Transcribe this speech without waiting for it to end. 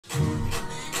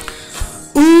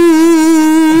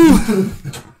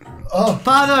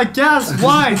Pandacast,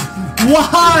 why?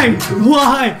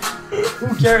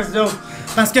 Who cares though?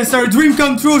 Parce que c'est un dream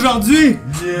come true aujourd'hui.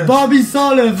 Yeah. Bobby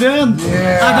Sullivan,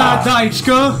 Adam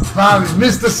Dyczka. Bobby,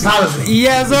 Mr. Sullivan.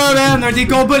 Yes, sir, man. Un des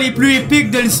combats les plus épiques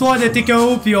de l'histoire de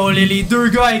TKO. Puis on les deux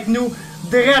gars avec nous.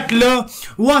 Direct là.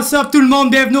 What's up tout le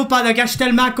monde, bienvenue au Pandacast, je suis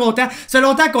tellement content. C'est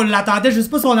longtemps qu'on l'attendait, je sais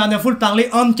pas si on en a full parlé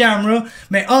on camera,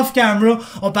 mais off camera,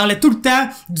 on parlait tout le temps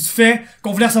du fait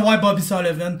qu'on voulait recevoir Bobby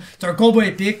Sullivan. C'est un combat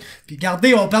épique. Puis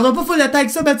regardez, on perdra pas full de temps avec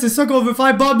ça, mais c'est ça qu'on veut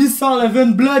faire. Bobby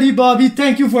Sullivan, Bloody Bobby,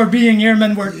 thank you for being here,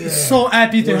 man. We're so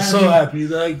happy to have you. We're so happy.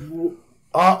 Like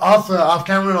off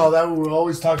camera and all that, we were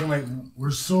always talking like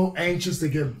we're so anxious to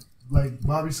get like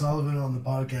Bobby Sullivan on the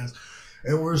podcast.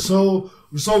 And we're so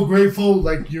grateful,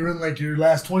 like you're in like your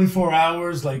last 24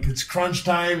 hours, like it's crunch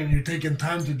time and you're taking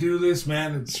time to do this,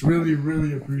 man. It's really,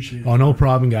 really appreciated. Oh, no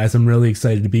problem, guys. I'm really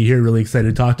excited to be here. Really excited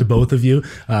to talk to both of you.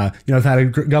 I've had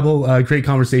a couple great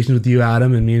conversations with you,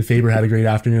 Adam, and me and Faber had a great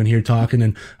afternoon here talking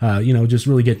and, just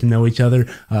really get to know each other.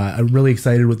 I'm really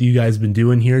excited what you guys have been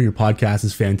doing here. Your podcast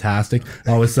is fantastic.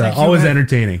 Always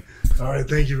entertaining. All right,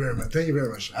 thank you very much. Thank you very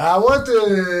much. I want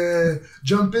to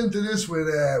jump into this with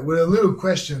a little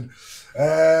question.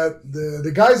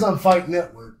 The guys on Fight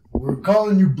Network were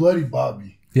calling you Bloody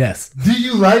Bobby. Yes. Do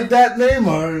you like that name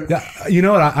or? Yeah, you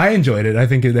know what? I enjoyed it. I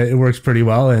think it works pretty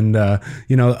well, and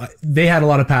they had a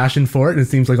lot of passion for it, and it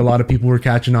seems like a lot of people were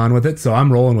catching on with it. So I'm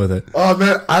rolling with it. Oh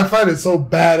man, I find it so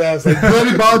badass. Like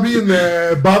Bloody Bobby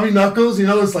and Bobby Knuckles.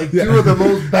 It's like two of the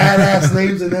most badass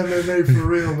names in MMA for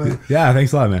real, man. Yeah,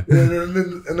 thanks a lot, man. And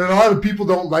then a lot of people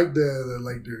don't like the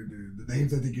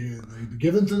names that they get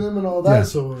given to them and all that. Yeah.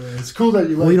 So it's cool that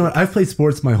you like. Well, you know what? I've played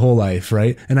sports my whole life,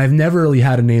 right? And I've never really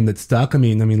had a name that stuck. I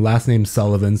mean, last name's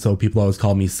Sullivan, so people always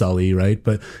call me Sully, right?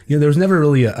 But there was never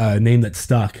really a name that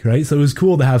stuck, right? So it was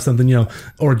cool to have something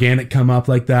organic come up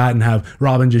like that and have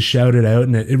Robin just shout it out,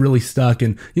 and it really stuck.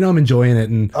 And I'm enjoying it,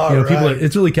 and people,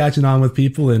 it's really catching on with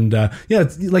people. And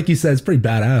it's, like you said, it's pretty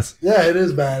badass. Yeah, it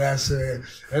is badass.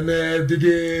 And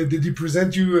did he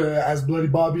present you as Bloody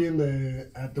Bobby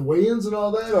at the weigh-ins and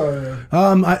all that, or?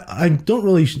 I'm not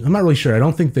really sure. I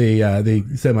don't think they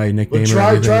said my nickname.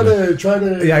 Try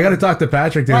to. Yeah, I got to talk to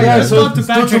Patrick.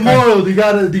 So tomorrow you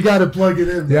gotta plug it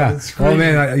in. Man. Yeah. It's crazy. Oh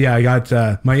man, I got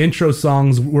my intro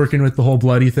songs working with the whole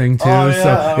bloody thing too.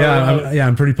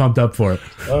 I'm pretty pumped up for it.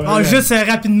 Juste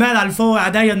rapidement, dans le fond,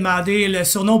 Adam il a demandé le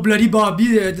surnom Bloody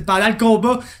Bobby pendant le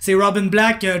combat. C'est Robin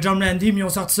Black, John Randy, ils ont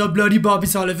sorti ça. Bloody Bobby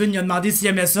Sullivan. Il a demandé s'il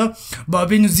aimait ça.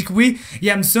 Bobby nous dit que oui, il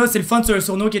aime ça. C'est le fun, c'est un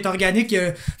surnom qui est organique. Il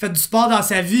a fait du sport dans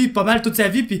sa vie, pas mal toute sa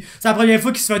vie, puis c'est la première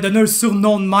fois qu'il se fait donner un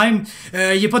surnom de même.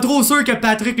 Il est pas trop sûr que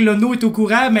Patrick Leno est au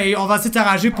courant, mais on va essayer de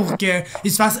s'arranger pour qu'il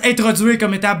se fasse introduire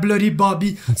comme étant Bloody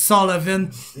Bobby Sullivan.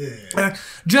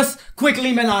 Just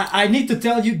quickly, man, I need to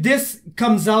tell you, this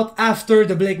comes out after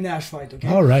the Blake Nash fight, okay?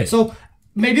 All right. So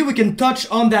maybe we can touch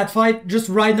on that fight just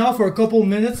right now for a couple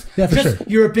minutes. Yeah, for just sure.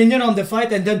 Your opinion on the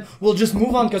fight, and then we'll just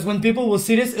move on, because when people will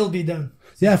see this, it'll be done.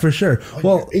 Yeah, for sure.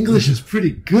 Well, English is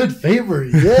pretty good, Faber.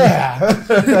 Yeah.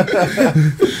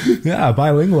 Yeah,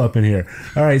 bilingual up in here.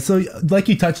 All right, so like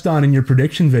you touched on in your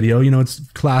prediction video, it's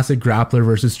classic grappler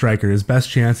versus striker. His best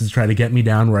chance is to try to get me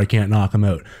down where I can't knock him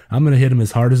out. I'm going to hit him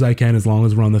as hard as I can as long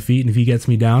as we're on the feet, and if he gets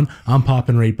me down, I'm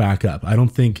popping right back up. I don't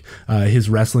think his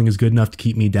wrestling is good enough to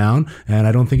keep me down, and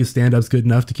I don't think his stand-up's good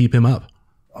enough to keep him up.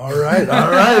 All right.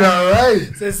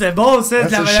 C'est bon, ça,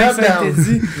 de la manière que ça a été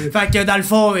dit. Fait que dans le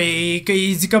fond,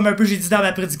 il dit comme un peu, j'ai dit dans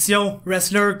ma prédiction,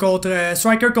 wrestler contre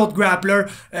striker contre grappler,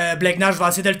 Blake Nash va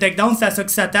essayer de le takedown, c'est à ça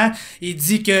qu'il s'attend. Il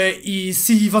dit que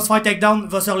s'il va se faire takedown, il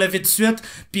va se relever tout de suite,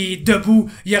 puis debout,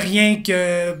 il y a rien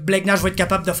que Blake Nash va être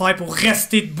capable de faire pour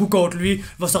rester debout contre lui, il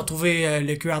va se retrouver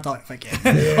le cul à terre. Fait que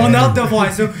on a hâte de voir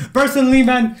ça. Personally,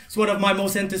 man, it's one of my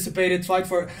most anticipated fight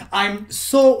I'm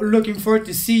so looking forward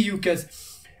to see you, because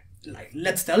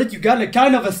let's tell it, you got a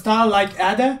kind of a style like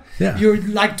Ada. Yeah. You're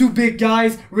like two big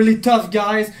guys, really tough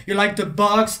guys. You like to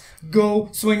box, go,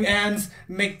 swing hands,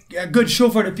 make a good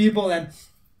show for the people. And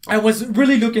I was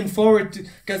really looking forward to,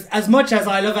 because as much as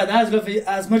I love Ada,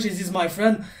 as much as he's my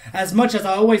friend, as much as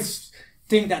I always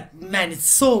think that, man, it's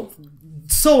so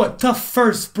a tough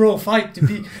first pro fight to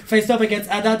be faced up against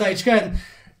Ada Dyczka. And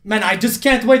man, I just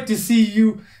can't wait to see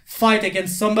you fight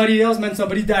against somebody else, man,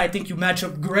 somebody that I think you match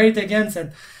up great against.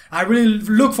 And I really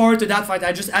look forward to that fight.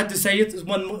 I just had to say it. It's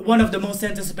one of the most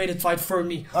anticipated fights for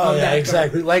me. Oh, yeah,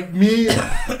 exactly. Card. Like me,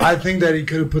 I think that he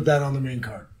could have put that on the main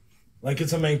card. Like,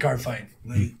 it's a main card fight.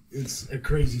 Like, it's a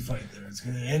crazy fight there. It's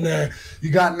gonna, and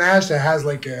you got Nash that has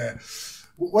like a,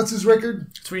 what's his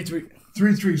record? 3-3.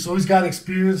 3-3. So he's got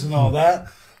experience and all that.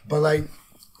 But like,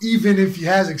 even if he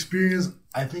has experience,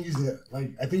 I think he's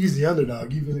the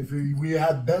underdog. Even if we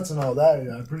had bets and all that,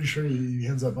 I'm pretty sure he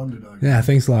ends up underdog. Yeah,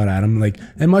 thanks a lot, Adam.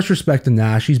 And much respect to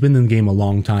Nash. He's been in the game a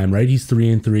long time, right? He's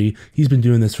 3-3. He's been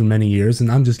doing this for many years,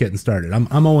 and I'm just getting started. I'm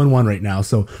 0-1 right now,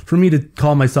 so for me to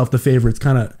call myself the favorite, it's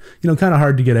kind of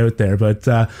hard to get out there. But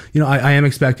I am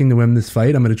expecting to win this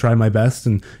fight. I'm going to try my best,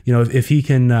 and if he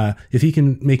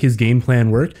can make his game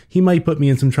plan work, he might put me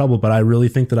in some trouble. But I really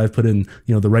think that I've put in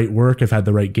the right work. I've had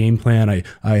the right game plan.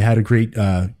 I had a great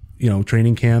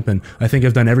training camp, and I think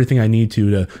I've done everything I need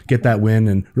to get that win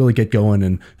and really get going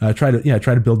and try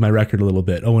to build my record a little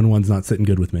bit. 0-1's not sitting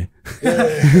good with me.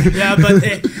 Yeah, but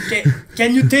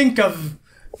can you think of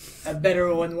a better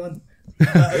 0-1?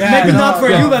 Maybe not for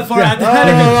you, but for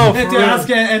Adam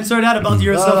to answer that about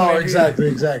yourself. No,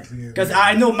 exactly. Because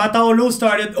I know Mataolo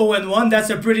started 0-1. That's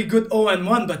a pretty good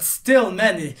 0-1, but still,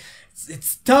 man,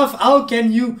 it's tough. How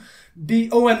can you be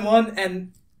 0-1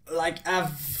 and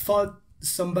have fought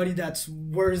somebody that's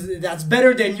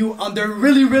better than you on the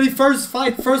really first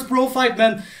pro fight,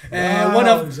 man? One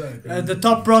of the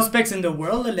top prospects in the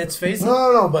world. Let's face it.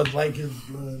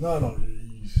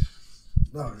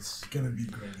 No, it's gonna be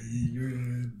great.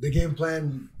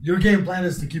 Your game plan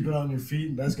is to keep it on your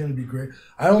feet. That's gonna be great.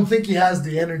 I don't think he has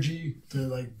the energy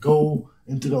to go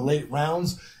into the late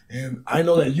rounds. And I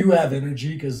know that you have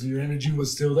energy because your energy was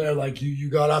still there. You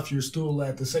got off your stool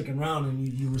at the second round and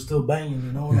you were still banging,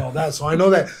 and all that. So I know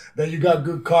that you got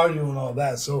good cardio and all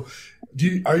that. So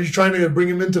are you trying to bring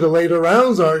him into the later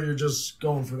rounds, or are you just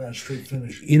going for that straight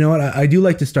finish? You know what? I do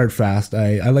like to start fast.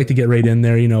 I like to get right in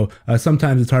there.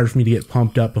 Sometimes it's hard for me to get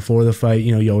pumped up before the fight.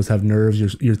 You always have nerves.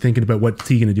 You're thinking about what's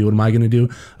he going to do? What am I going to do?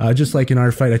 Just like in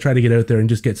our fight, I try to get out there and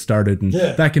just get started. And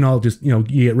that can all just, you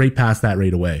get right past that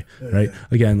right away. Right? Yeah.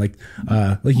 Again, like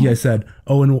you guys said,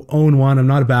 0-1. I'm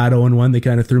not a bad 0-1. They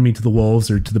kind of threw me to the wolves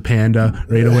or to the panda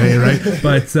right away, right?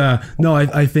 But no,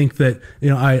 I think that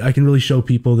I can really show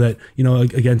people that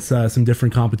against some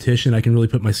different competition, I can really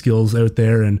put my skills out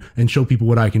there and show people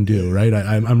what I can do, right?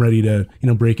 I'm ready to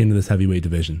break into this heavyweight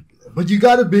division. But you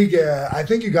got a big, I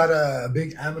think you got a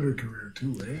big amateur career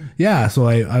too, eh? Yeah, so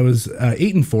I was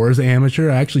 8-4 as an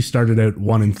amateur. I actually started out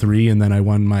 1-3, and then I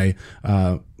won my.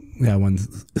 I won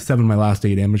 7 of my last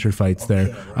 8 amateur fights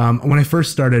there. Right. When I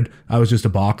first started, I was just a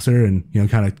boxer and,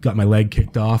 kind of got my leg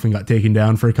kicked off and got taken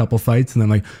down for a couple fights. And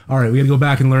then all right, we got to go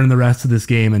back and learn the rest of this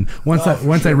game. And once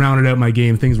I rounded out my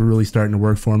game, things were really starting to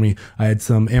work for me. I had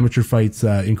some amateur fights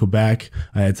in Quebec.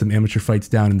 I had some amateur fights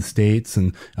down in the States.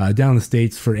 And down in the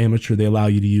States for amateur, they allow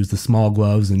you to use the small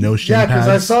gloves and no shin pads. Yeah, because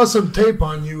I saw some tape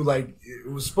on you, it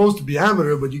was supposed to be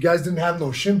amateur, but you guys didn't have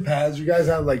no shin pads. You guys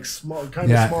had small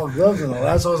gloves and all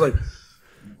that. So I was like,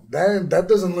 that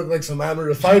doesn't look like some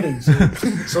amateur fighting.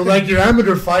 So your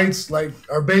amateur fights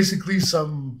are basically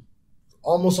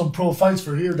almost some pro fights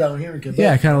for down here in Quebec.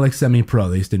 Yeah, kind of like semi-pro.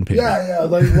 They just didn't pay. Yeah.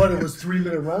 What, it was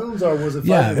 3-minute rounds, or was it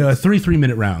 5 minutes?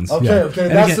 3-3-minute rounds. Okay.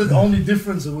 That's the only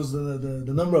difference. It was the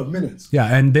number of minutes. Yeah,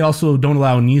 and they also don't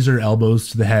allow knees or elbows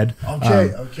to the head.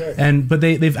 Okay. But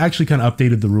they've actually kind of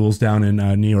updated the rules down in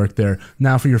New York there.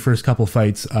 Now for your first couple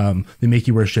fights, they make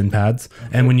you wear shin pads,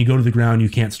 and when you go to the ground, you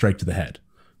can't strike to the head.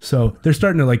 So they're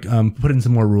starting to put in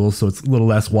some more rules, so it's a little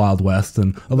less Wild West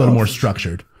and a little more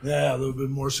structured. Yeah, a little bit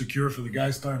more secure for the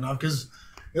guys starting off. Because,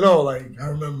 I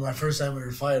remember my first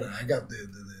amateur fight, I got the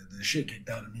shit kicked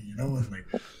out of me, and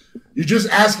you're just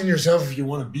asking yourself if you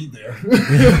want to be there.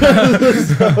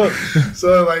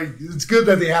 so it's good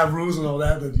that they have rules and all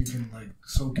that you can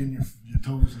soak in your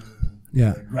toes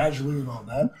gradually and all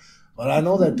that. But I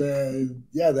know that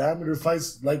the amateur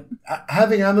fights,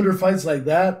 having amateur fights like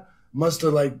that must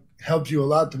have helped you a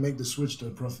lot to make the switch to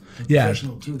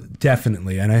professional too.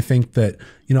 Definitely. And I think that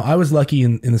I was lucky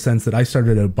in the sense that I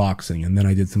started out boxing, and then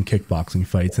I did some kickboxing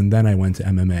fights, and then I went to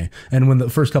MMA. And when the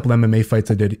first couple of MMA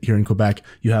fights I did here in Quebec,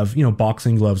 you have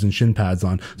boxing gloves and shin pads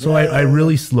on. So I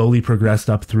really slowly progressed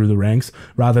up through the ranks,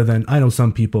 rather than, I know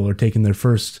some people are taking their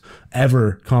first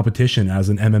ever competition as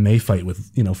an MMA fight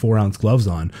with 4-ounce gloves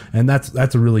on, and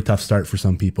that's a really tough start for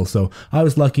some people. So I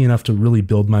was lucky enough to really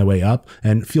build my way up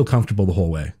and feel comfortable the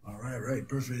whole way. Right,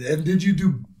 perfect. And did you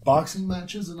do boxing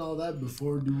matches and all that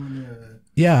before doing?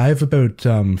 Yeah, I have about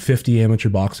 50 amateur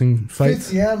boxing fights.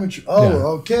 50 amateur.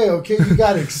 Oh, yeah. Okay. You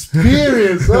got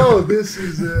experience. Oh, this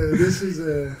is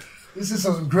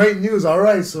some great news. All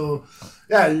right, so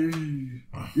yeah,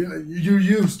 you're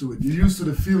used to it. You're used to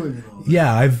the feeling and all that.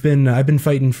 Yeah, I've been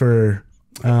fighting for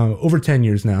over 10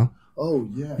 years now. Oh,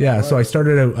 yeah. Yeah, right. so I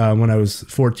started out when I was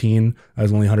 14. I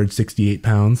was only 168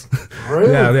 pounds.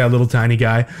 Really? Yeah, little tiny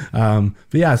guy. But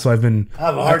yeah, so I've been... I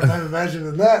have a hard time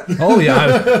imagining that. Oh,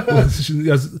 yeah. I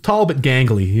was tall but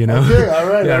gangly, you know? Okay, all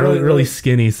right. Yeah, all really, right, really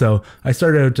skinny. So I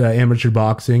started out amateur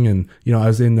boxing, and, you know, I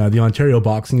was in the Ontario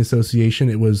Boxing Association.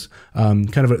 It was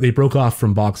kind of... they broke off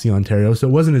from Boxing Ontario, so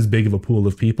it wasn't as big of a pool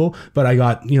of people, but I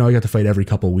got to fight every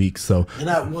couple weeks, so... And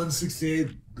at 168...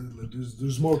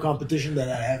 There's more competition than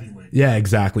at heavyweight. Yeah,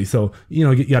 exactly. So, you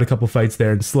know, you got a couple fights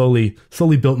there and slowly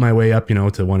built my way up, you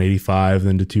know, to 185,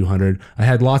 then to 200. I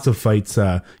had lots of fights.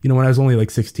 You know, when I was only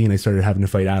like 16, I started having to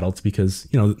fight adults because,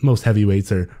 you know, most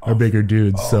heavyweights are bigger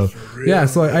dudes. So, yeah,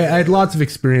 so I had lots of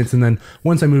experience. And then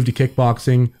once I moved to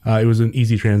kickboxing, it was an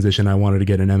easy transition. I wanted to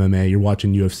get an MMA. You're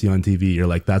watching UFC on TV. You're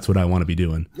like, that's what I want to be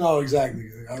doing. No, exactly.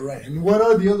 All right. And what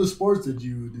are the other sports that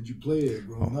you play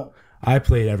growing up? I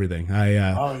played everything.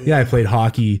 I played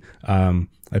hockey.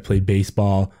 I played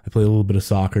baseball. I played a little bit of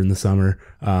soccer in the summer.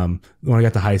 When I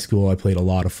got to high school, I played a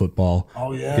lot of football.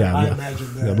 Oh yeah, I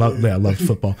imagine that. I loved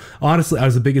football. Honestly, I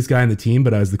was the biggest guy on the team,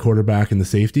 but I was the quarterback and the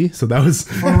safety. So that was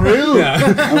for real. Yeah.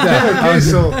 Okay.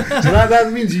 So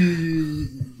that means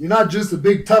you're not just a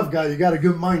big tough guy. You got a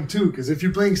good mind too. Because if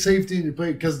you're playing safety and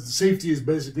because the safety is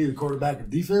basically the quarterback of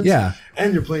defense. Yeah.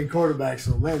 And you're playing quarterback,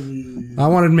 so man, I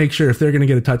wanted to make sure if they're going to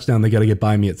get a touchdown, they got to get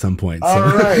by me at some point. So. All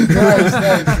right, nice.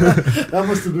 That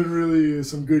must have been really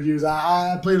some good years.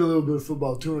 I played a little bit of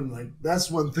football too, and like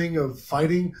that's one thing of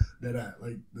fighting that I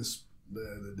like this.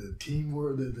 The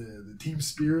teamwork, the team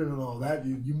spirit, and all that.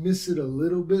 You miss it a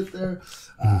little bit there.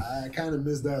 I kind of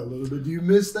miss that a little bit. Do you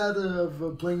miss that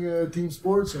of playing team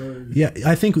sports? Or? Yeah,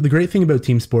 I think the great thing about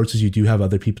team sports is you do have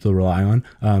other people to rely on.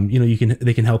 You know,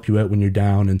 they can help you out when you're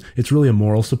down, and it's really a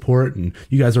moral support. And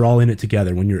you guys are all in it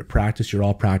together. When you're at practice, you're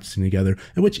all practicing together.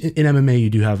 And which in MMA you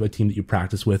do have a team that you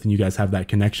practice with, and you guys have that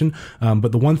connection.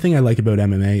 But the one thing I like about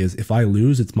MMA is if I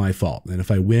lose, it's my fault, and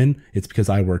if I win, it's because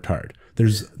I worked hard.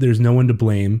 There's no one to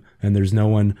blame, and there's no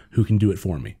one who can do it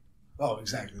for me. Oh,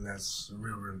 exactly. That's a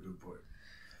real good point.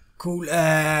 Cool.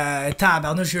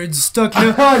 Tabarnouche, j'ai eu du stock,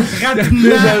 là.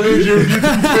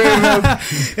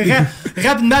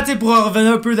 Rapidement, tu sais, pour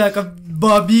revenir un peu dans, comme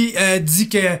Bobby dit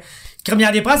que comme il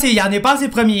en est pas ses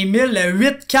premiers 1000,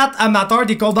 8-4 amateurs,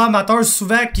 des combats amateurs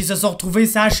souvent qui se sont retrouvés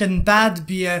sans shin pad,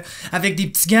 puis avec des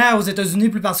petits gants aux États-Unis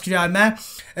plus particulièrement.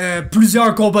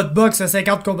 Plusieurs combats de boxe,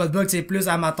 50 combats de boxe, c'est plus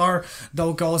amateur.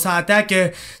 Donc on s'entend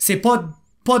que c'est pas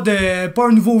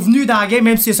un nouveau venu dans la game,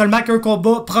 même si c'est seulement qu'un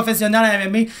combat professionnel à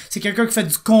MMA. C'est quelqu'un qui fait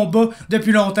du combat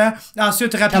depuis longtemps.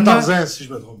 Ensuite, rapidement. 14 ans, si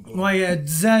je me trompe pas. Ouais,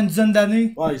 10 ans, une dizaine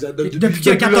d'années. Ouais, exact. Depuis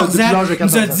qu'il a 14 ans, il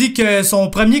nous a dit que son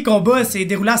premier combat s'est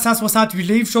déroulé à 168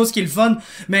 livres, chose qui est le fun.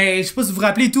 Mais je sais pas si vous vous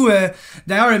rappelez tout.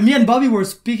 D'ailleurs, me and Bobby were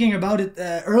speaking about it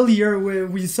earlier.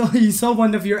 We saw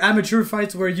one of your amateur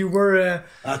fights where you were.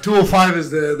 205 is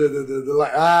the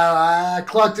I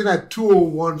clocked in at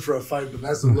 201 for a fight, but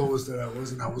that's the lowest that I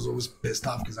was. And I was always pissed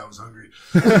off because I was hungry.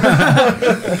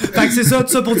 Fait que c'est ça,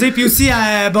 tout ça pour dire. Puis aussi,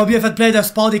 Bobby a fait plein de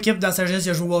sports d'équipe dans sa jeunesse.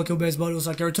 Il a joué au hockey, au baseball, au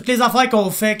soccer. Toutes les affaires qu'on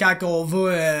fait quand on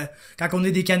va, quand on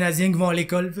est des Canadiens qui vont à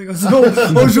l'école.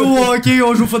 On joue au hockey,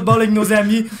 on joue au football avec nos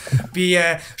amis. Puis,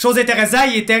 chose intéressante,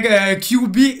 il était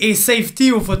QB et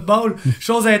safety au football.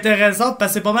 Chose intéressante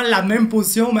parce que c'est pas mal la même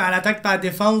position, mais à l'attaque par la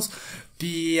défense.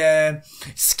 Puis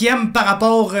ce qu'il aime par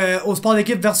rapport au sport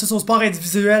d'équipe versus au sport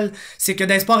individuel, c'est que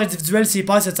dans les sports individuels, s'il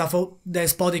perd, c'est de sa faute. Dans les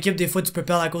sports d'équipe, des fois, tu peux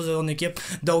perdre à cause de ton équipe.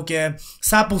 Donc,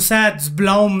 100% du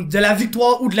blâme, de la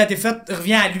victoire ou de la défaite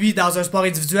revient à lui dans un sport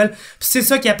individuel. Puis c'est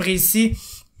ça qu'il apprécie.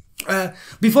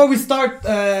 Before we start,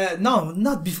 no,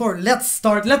 not before, let's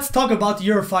talk about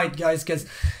your fight, guys, because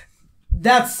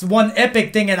that's one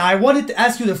epic thing. And I wanted to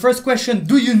ask you the first question.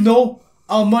 Do you know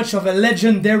how much of a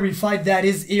legendary fight that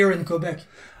is here in Quebec?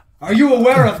 Are you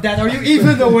aware of that? Are you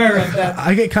even aware of that?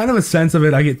 I get kind of a sense of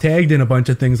it. I get tagged in a bunch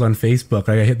of things on Facebook.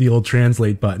 I hit the old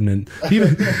translate button, and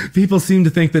people seem to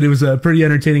think that it was a pretty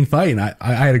entertaining fight, and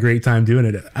I had a great time doing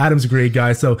it. Adam's a great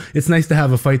guy, so it's nice to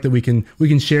have a fight that we can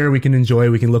share, we can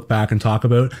enjoy, we can look back and talk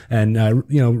about, and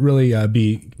really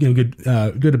be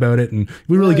good about it, and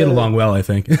we really get along well, I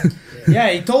think. Yeah,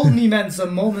 he told me, man,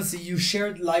 some moments that you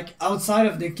shared like outside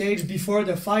of the cage before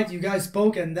the fight. You guys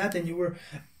spoke and you were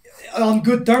on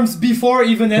good terms before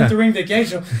even entering the cage.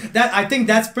 So I think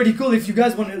that's pretty cool. If you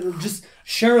guys want to just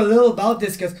share a little about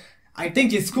this, because I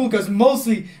think it's cool, because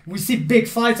mostly we see big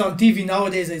fights on TV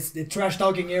nowadays. It's the trash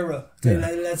talking era. Yeah.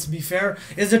 Let's be fair.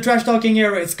 It's the trash talking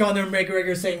era. It's Conor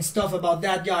McGregor saying stuff about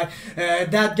that guy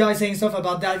saying stuff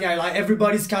about that guy. Like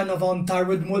everybody's kind of on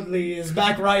Tyrone Woodley is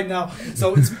back right now.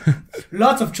 So it's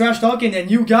lots of trash talking, and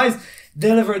you guys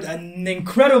delivered an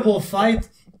incredible fight.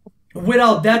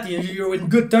 without that, you're in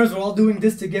good terms. We're all doing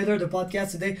this together, the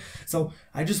podcast today. So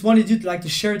I just wanted you to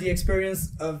share the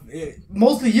experience of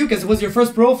mostly you, because it was your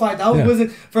first pro fight. How was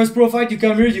it? First pro fight, you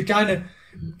come here,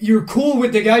 you're cool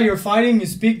with the guy you're fighting, you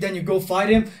speak, then you go fight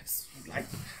him. It's like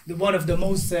one of the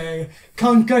most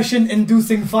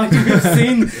concussion-inducing fights we've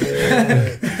seen.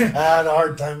 I had a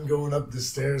hard time going up the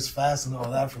stairs fast and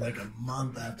all that for a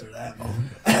month after that.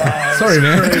 Sorry,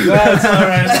 man. That's all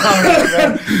right,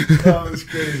 man. That was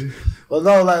crazy. Well,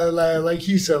 no, like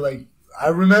he said, I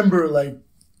remember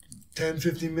 10,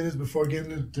 15 minutes before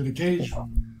getting into the cage,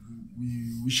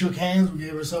 we shook hands, we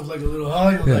gave ourselves a little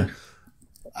hug. Yeah.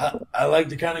 I like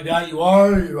the kind of guy you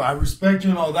are. I respect you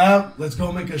and all that. Let's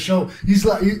go make a show. He's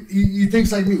like, he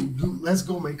thinks like me. Dude, let's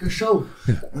go make a show.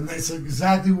 Yeah. And that's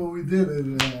exactly what we did.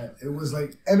 And, it was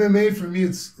MMA for me.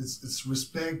 It's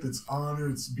respect. It's honor.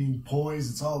 It's being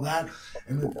poised. It's all that.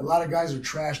 And a lot of guys are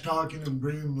trash talking and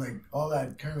bringing all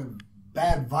that kind of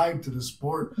bad vibe to the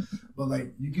sport. But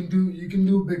you can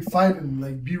do a big fight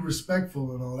and be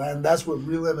respectful and all that. And that's what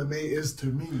real MMA is to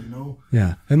me.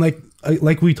 Yeah. And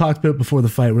like we talked about before the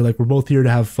fight, we're both here to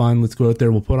have fun. Let's go out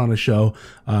there. We'll put on a show.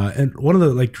 And one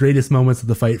of the greatest moments of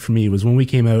the fight for me was when we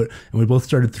came out and we both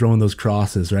started throwing those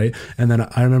crosses, right? And then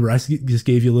I remember I just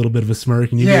gave you a little bit of a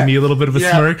smirk and you gave me a little bit of a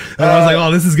smirk. And I was like,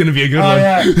 oh, this is going to be a good one.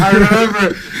 Yeah.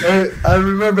 I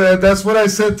remember. And that's what I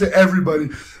said to everybody,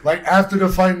 after the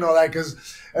fight and all that,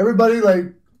 because everybody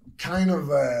kind of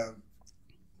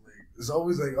it's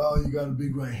always oh, you got a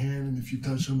big right hand, and if you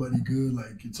touch somebody good,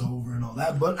 it's over and all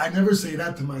that. But I never say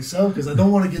that to myself because I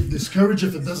don't want to get discouraged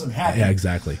if it doesn't happen. Yeah,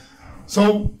 exactly.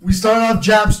 So we start off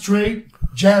jab straight.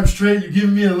 You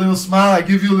give me a little smile, I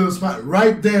give you a little smile.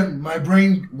 Right then, my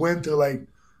brain went to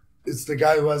it's the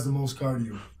guy who has the most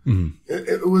cardio. Mm-hmm.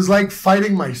 It was like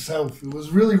fighting myself. It was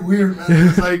really weird, man. It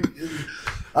was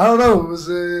I don't know. It was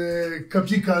a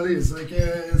copier-coller. It's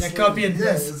it's copy and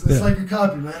it's like a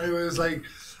copy, man. It was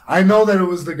I know that it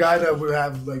was the guy that would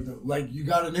have you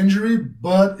got an injury,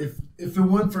 but if it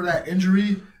went for that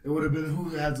injury, it would have been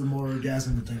who had the more gas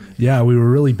in the tank. Yeah, we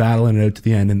were really battling it out to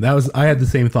the end, and I had the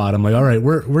same thought. I'm all right,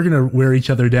 we're gonna wear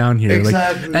each other down here.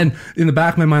 Exactly. And in the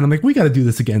back of my mind, I'm we got to do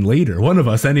this again later. One of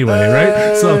us anyway,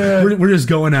 right? So we're just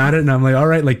going at it, and I'm all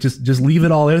right, just leave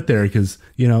it all out there because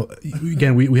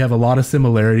again we have a lot of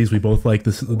similarities. We both like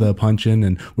the punching,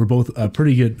 and we're both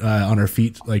pretty good on our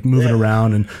feet, moving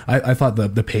around. And I thought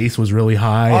the pace was really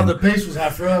high. Oh, the pace was high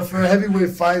for a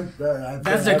heavyweight fight.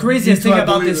 That's the craziest thing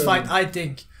about this fight, I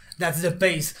think. That's the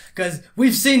pace, because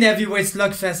we've seen heavyweight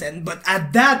slugfest, but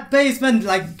at that pace, man,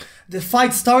 the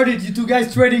fight started, you two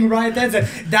guys trading right hands, and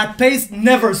that pace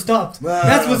never stopped. Wow.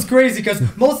 That's what's crazy, because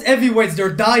most heavyweights,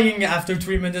 they're dying after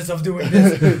 3 minutes of doing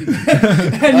this,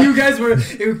 and you guys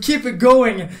you keep it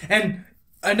going. And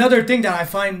another thing that I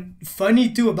find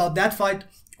funny too about that fight,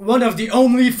 one of the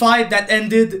only fight that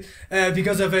ended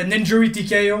because of an injury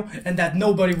TKO, and that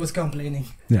nobody was complaining.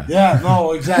 Yeah,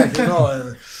 no, exactly,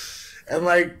 no, and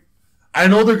I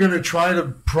know they're going to try to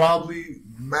probably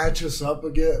match us up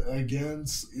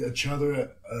against each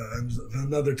other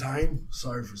another time.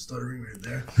 Sorry for stuttering right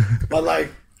there. But,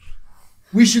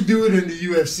 we should do it in the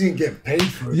UFC and get paid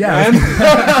for it. Yeah.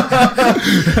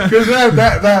 Because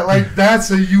that's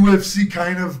a UFC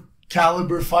kind of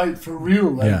caliber fight for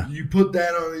real. You put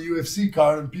that on a UFC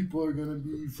card and people are going to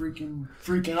be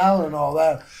freaking out and all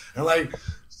that. And,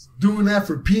 doing that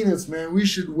for peanuts, man, we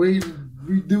should wait and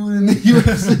redo it in the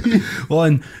UFC. Well,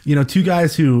 and two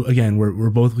guys who, again, we're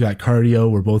both got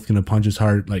cardio. We're both gonna punch as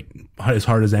hard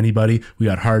as anybody. We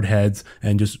got hard heads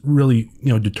and just really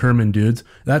determined dudes.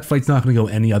 That fight's not gonna go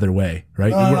any other way,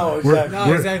 right?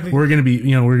 Exactly. We're gonna be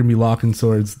we're gonna be locking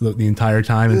swords the entire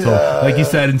time until, like you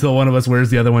said, until one of us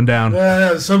wears the other one down.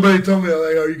 Yeah. Somebody told me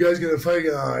are you guys gonna fight?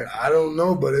 I don't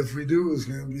know, but if we do, it's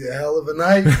gonna be a hell of a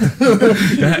night.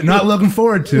 Not looking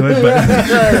forward to it, but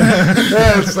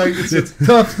it's a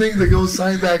tough thing to go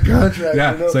sign that contract.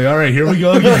 Yeah, it's all right, here we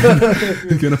go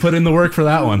again. Gonna put in the work for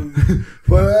that one.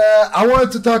 But I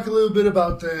wanted to talk a little bit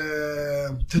about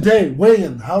today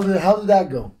weigh-in. How did that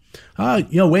go?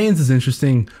 Weigh-ins is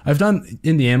interesting. I've done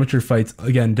in the amateur fights,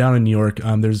 again, down in New York.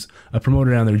 There's a promoter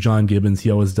down there, John Gibbons.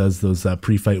 He always does those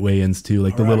pre-fight weigh-ins too, a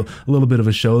little bit of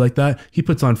a show like that. He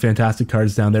puts on fantastic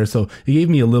cards down there. So he gave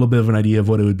me a little bit of an idea of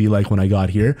what it would be like when I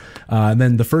got here. And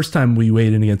then the first time we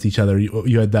weighed in against each other,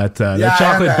 you had that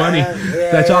chocolate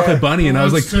bunny, and I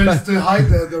was just to hide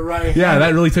the right hand. Yeah,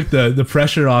 that really took the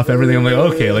pressure off everything. I'm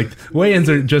okay, weigh-ins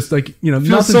are just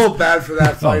feel so bad for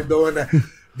that fight though, and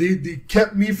They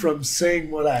kept me from saying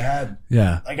what I had.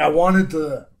 Yeah. I wanted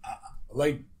to,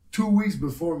 2 weeks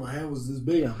before my hand was this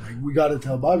big. I'm like, we got to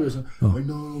tell Bobby or something. I'm like,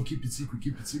 no, keep it secret,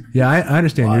 keep it secret. Yeah, I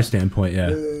understand your standpoint,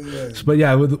 yeah. But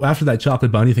yeah, after that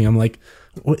chocolate bunny thing, I'm like,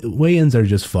 weigh-ins are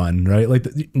just fun, right? Like,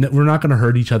 we're not going to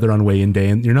hurt each other on weigh-in day,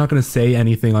 and you're not going to say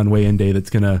anything on weigh-in day that's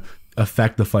going to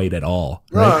affect the fight at all,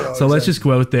 right? No, so let's just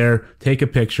go out there, take a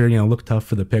picture, look tough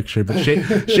for the picture, but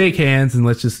shake hands, and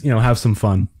let's just, have some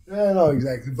fun. Yeah, no,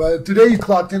 exactly. But today you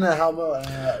clocked in at how much?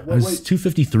 I was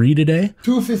 253 today.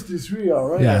 253, all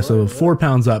right. Yeah, all so right, 4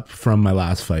 pounds up from my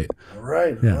last fight. All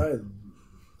right, all right.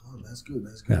 Oh, that's good,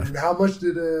 that's good. Yeah. And how much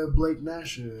did Blake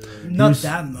Nash? Not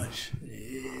that much.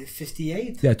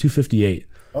 58? Yeah, 258.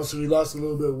 Oh, so he lost a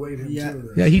little bit of weight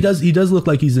too. Yeah, he does look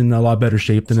like he's in a lot better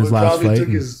shape than his last fight. He took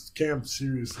his camp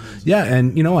seriously. Yeah,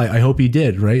 and I hope he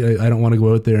did, right? I don't want to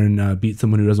go out there and beat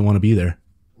someone who doesn't want to be there.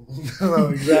 No,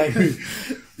 exactly.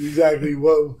 Exactly.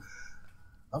 Well,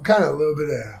 I'm kind of a little bit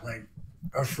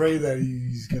afraid that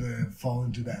he's gonna fall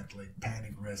into that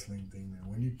panic wrestling thing. That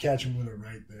when you catch him with it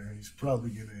right there, he's probably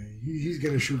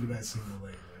gonna shoot with that single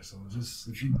leg there. So just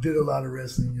if you did a lot of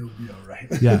wrestling, you'll be all right.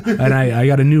 Yeah, and I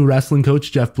got a new wrestling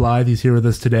coach, Jeff Blythe. He's here with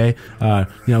us today.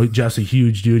 Jeff's a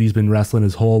huge dude. He's been wrestling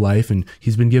his whole life, and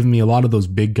he's been giving me a lot of those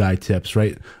big guy tips.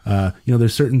 Right?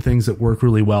 There's certain things that work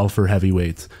really well for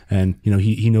heavyweights, and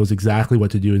he knows exactly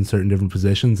what to do in certain different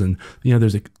positions. And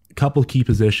there's a couple key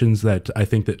positions that I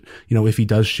think that if he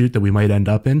does shoot, that we might end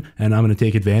up in, and I'm going to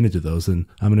take advantage of those, and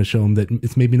I'm going to show him that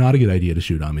it's maybe not a good idea to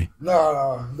shoot on me.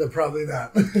 No, they're probably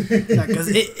not. Because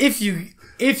if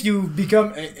you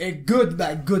become a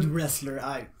good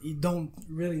wrestler, you don't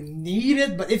really need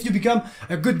it. But if you become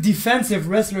a good defensive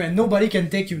wrestler and nobody can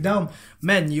take you down,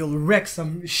 man, you'll wreck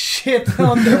some shit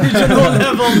on the regional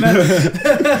level, man.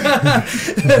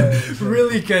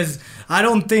 Really, because I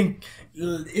don't think.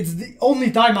 It's the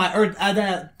only time I heard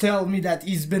Adam tell me that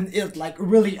he's been hit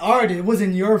really hard. It was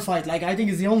in your fight. I think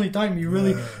it's the only time you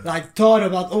really thought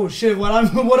about, oh shit, what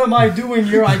am I doing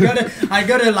here? I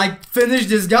gotta finish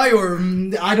this guy, or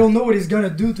I don't know what he's gonna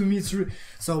do to me.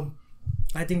 So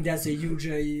I think that's a huge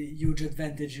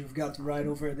advantage you've got right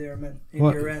over there, man, in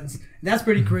your hands. That's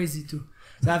pretty crazy too.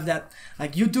 To have that,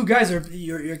 you two guys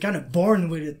you're kind of born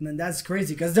with it, man. That's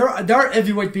crazy, because there are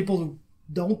heavyweight people who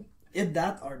don't hit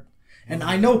that hard. And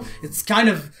I know it's kind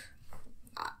of,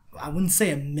 I wouldn't say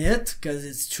a myth, because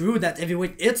it's true that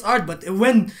heavyweight hits hard, but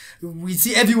when we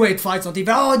see heavyweight fights on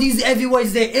TV, these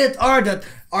heavyweights, they hit hard,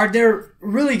 are there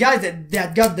really guys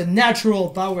that got the natural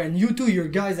power? And you two, you're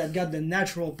guys that got the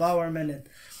natural power, man.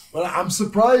 Well, I'm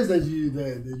surprised that you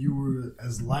were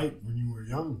as light when you were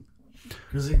young.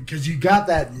 Because you got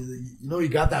that, you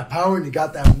got that power, and you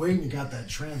got that weight, and you got that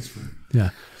transfer.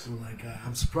 Yeah. So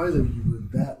I'm surprised that you were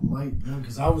that light,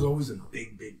 because I was always a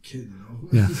big kid,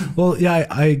 Yeah. Well, yeah,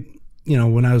 I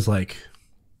when I was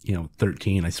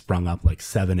 13, I sprung up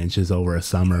 7 inches over a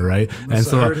summer, right? And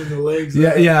so hurting the legs,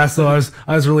 so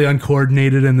I was really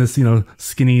uncoordinated and this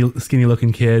skinny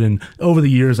looking kid, and over the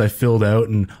years I filled out,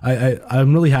 and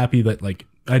I'm really happy that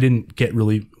I didn't get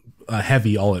really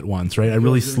heavy all at once, right? I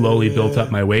really slowly built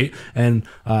up my weight. And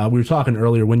we were talking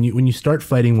earlier, when you start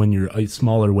fighting when you're a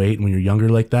smaller weight and when you're younger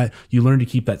like that, you learn to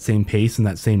keep that same pace and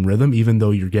that same rhythm, even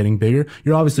though you're getting bigger.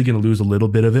 You're obviously going to lose a little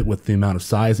bit of it with the amount of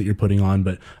size that you're putting on,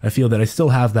 but I feel that I still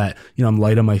have that, I'm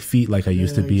light on my feet like I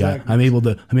used to be. Exactly. I'm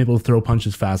able to throw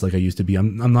punches fast like I used to be.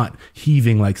 I'm not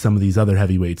heaving like some of these other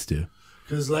heavyweights do.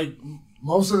 Because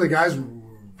most of the guys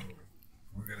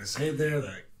we're going to say there,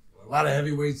 a lot of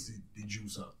heavyweights, they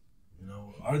juice up.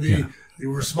 They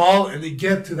were small, and they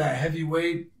get to that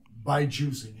heavyweight by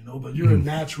juicing, but you're a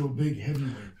natural big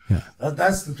heavyweight. Yeah.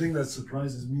 That's the thing that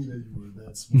surprises me, that you were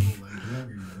that small,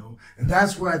 younger, And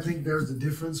that's where I think there's the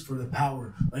difference for the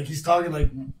power. He's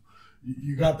talking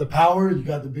you got the power, you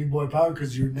got the big boy power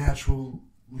because you're naturally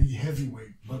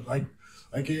heavyweight. But like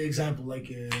an example,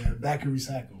 Bakary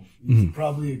Sacco, he's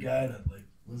probably a guy that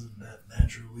wasn't that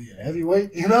naturally a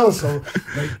heavyweight, so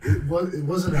it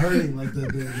wasn't hurting it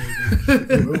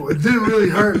didn't really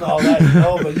hurt and all that,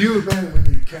 but you, man, when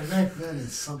you connect, then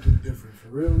it's something different. For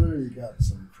real, you got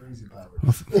some crazy power.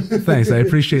 Well, thanks, I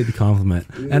appreciate the compliment.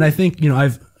 And I think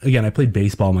I played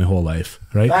baseball my whole life,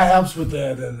 right? That helps with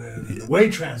the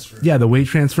weight transfer. Yeah, the weight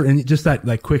transfer and just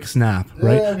that quick snap,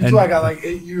 right? Yeah, me too. I got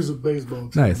 8 years of baseball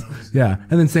too. Nice. Yeah,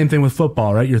 and then same thing with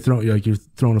football, right? You're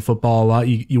throwing a football a lot.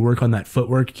 You work on that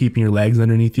footwork, keeping your legs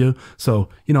underneath you. So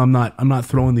I'm not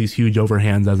throwing these huge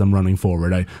overhands as I'm running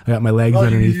forward. I got my legs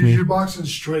underneath me. You're boxing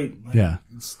straight. Yeah.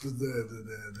 It's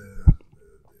the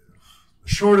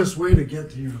shortest way to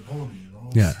get to your opponent.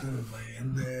 Still, like,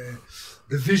 and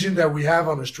the vision that we have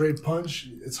on a straight punch,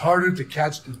 it's harder to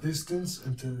catch the distance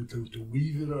and to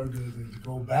weave it or to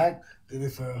go back than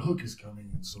if a hook is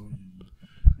coming in. So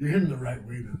you're hitting the right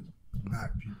way to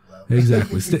knock people out.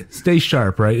 Exactly. Stay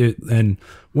sharp, right? And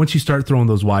once you start throwing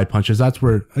those wide punches, that's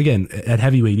where, again, at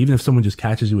heavyweight, even if someone just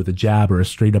catches you with a jab or a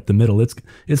straight up the middle, it's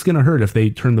going to hurt if they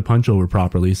turn the punch over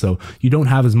properly. So you don't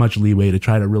have as much leeway to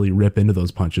try to really rip into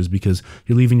those punches because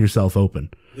you're leaving yourself open.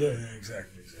 Yeah, exactly.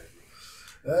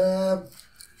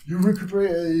 You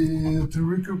recuperate to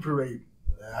recuperate.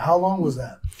 How long was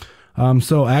that?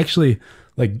 So actually,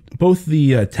 like both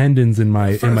the tendons in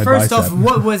my bicep. First off,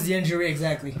 what was the injury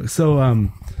exactly? So I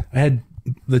had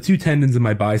the two tendons in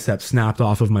my bicep snapped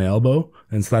off of my elbow,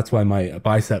 and so that's why my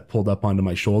bicep pulled up onto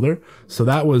my shoulder. So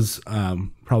that was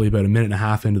probably about a minute and a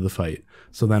half into the fight.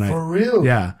 So then For real?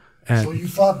 Yeah. And so you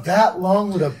fought that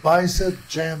long with a bicep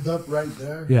jammed up right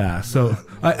there? Yeah. So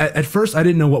at first I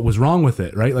didn't know what was wrong with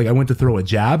it, right? Like I went to throw a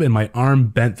jab and my arm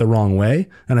bent the wrong way,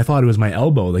 and I thought it was my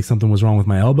elbow, like something was wrong with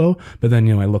my elbow. But then,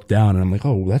 I looked down and I'm like,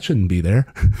 oh, that shouldn't be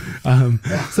there.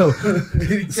 So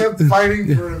he kept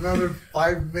fighting for another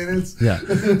 5 minutes.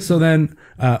 Yeah. So then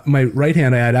my right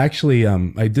hand, I had actually,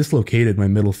 I dislocated my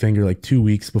middle finger like 2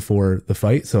 weeks before the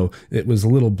fight. So it was a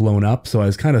little blown up. So I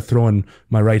was kind of throwing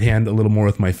my right hand a little more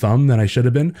with my thumb than I should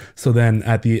have been. So then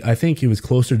I think it was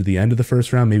closer to the end of the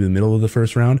first round, maybe the middle of the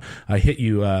first round, I hit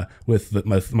you with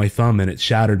my thumb, and it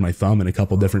shattered my thumb in a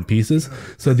couple different pieces.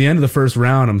 So at the end of the first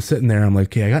round, I'm sitting there, I'm like,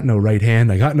 okay, I got no right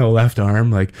hand, I got no left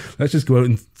arm, like let's just go out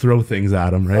and throw things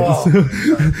at him, right? Oh,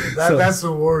 that's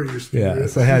the warrior spirit. Yeah.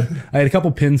 So I had a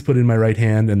couple pins put in my right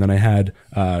hand, and then I had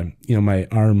my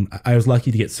arm. I was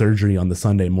lucky to get surgery on the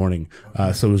Sunday morning,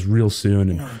 so it was real soon,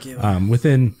 and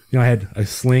within I had a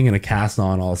sling and a cast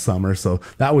on all summer, so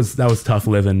that was tough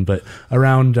living. But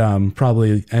around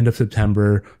probably end of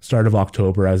September, start of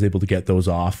October, I was able to get those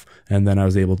off, and then I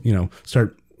was able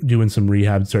start doing some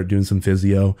rehab, start doing some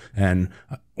physio. And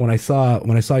when I saw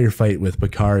your fight with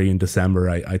Bakari in December,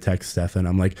 I text Stefan.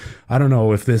 I'm like, I don't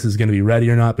know if this is going to be ready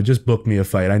or not, but just book me a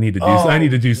fight. I need to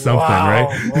do something,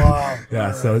 right? Wow.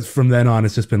 Yeah. So it's from then on,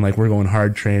 it's just been like we're going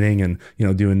hard training and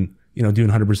doing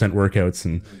 100% workouts,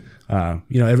 and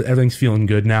everything's feeling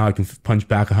good now. I can punch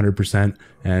back 100%,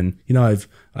 and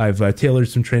I've tailored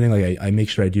some training. Like I make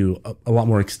sure I do a lot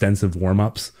more extensive warm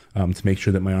ups to make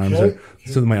sure that my arms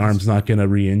arm's not going to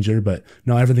re-injure. But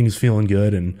no, everything is feeling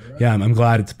good, and I'm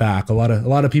glad it's back. A lot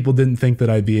of people didn't think that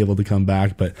I'd be able to come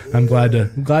back, but I'm glad to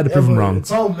prove them wrong.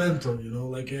 It's all mental,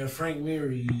 like Frank Mir,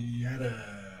 he had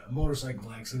a motorcycle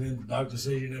accident. The doctor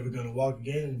said you're never going to walk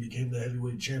again, and became the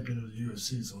heavyweight champion of the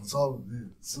UFC. So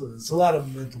it's a lot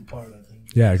of mental part, I think.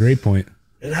 Yeah, great point.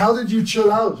 And how did you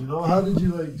chill out? How did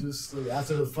you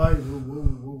after the fight?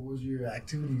 What was your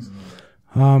activities and all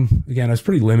that? Again, I was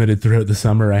pretty limited throughout the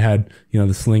summer. I had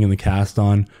the sling and the cast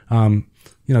on.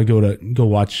 Go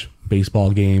watch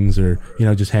baseball games, or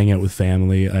just hang out with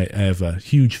family. I have a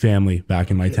huge family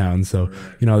back in my town, so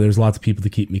there's lots of people to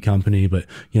keep me company. But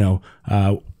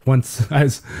once I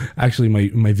was actually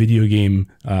my video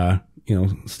game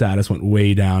status went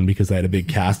way down because I had a big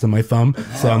cast on my thumb.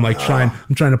 So I'm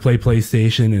trying to play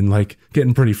PlayStation and like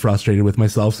getting pretty frustrated with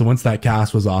myself. So once that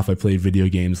cast was off, I played video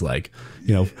games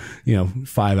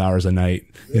 5 hours a night,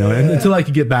 and until I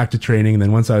could get back to training. And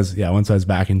then once I was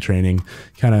back in training,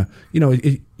 kind of,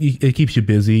 it keeps you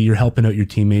busy. You're helping out your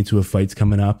teammates who have fights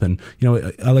coming up. And,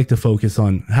 I like to focus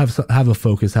on, have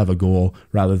a goal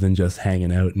rather than just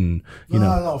hanging out and,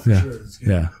 No, for sure. It's good.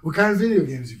 Yeah. What kind of video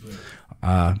games you play?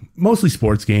 Mostly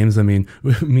sports games. I mean,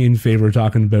 me and Faye were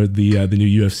talking about the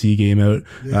new UFC game out.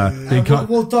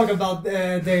 We'll talk about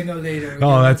Dana later.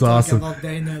 Oh, that's awesome.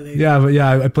 Yeah, but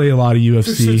I play a lot of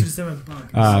UFC.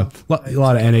 A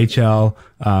lot of NHL.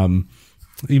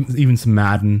 Even some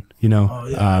Madden.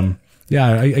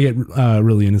 I get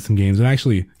really into some games. I'm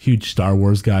actually a huge Star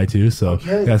Wars guy too. So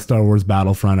Star Wars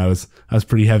Battlefront. I was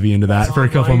pretty heavy into that for a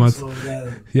couple of months. So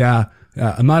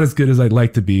I'm not as good as I'd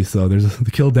like to be, so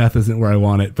the kill death isn't where I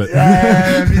want it. But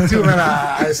me too, man.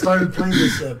 I started playing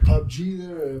this PUBG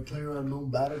there, PlayerUnknown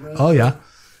Battlegrounds. Oh yeah.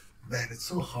 Man, it's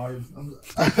so hard.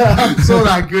 I'm so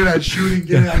not good at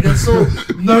shooting. I get so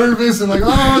nervous and like,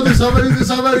 oh, there's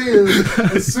somebody.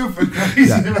 It's super crazy.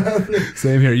 Yeah.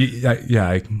 Same here.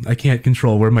 I can't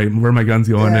control where my gun's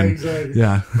going. Yeah, and, exactly.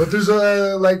 Yeah. But there's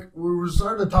we were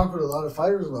starting to talk with a lot of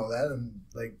fighters and all that, and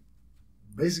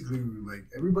basically,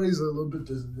 everybody's a little bit.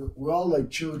 We're all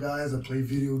chill guys that play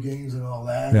video games and all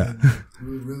that. Yeah. And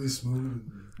we're really smooth.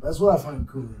 And that's what I find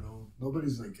cool.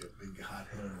 Nobody's a big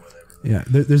hothead or whatever. Yeah,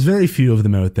 there's very few of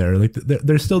them out there.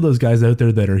 There's still those guys out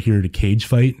there that are here to cage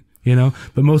fight. you know,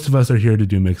 but most of us are here to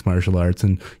do mixed martial arts,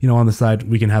 and you know, on the side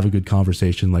we can have a good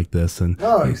conversation like this. And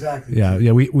exactly.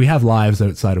 Yeah, we have lives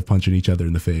outside of punching each other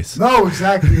in the face. No,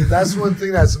 exactly. That's one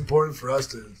thing that's important for us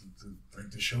to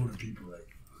show to people. Like,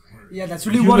 yeah, that's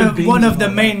really one of the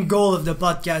main goal of the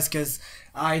podcast, because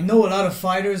I know a lot of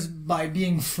fighters by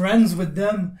being friends with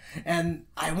them, and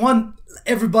I want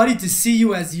everybody to see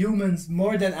you as humans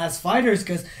more than as fighters,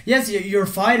 because yes, you're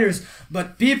fighters,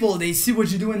 but people, they see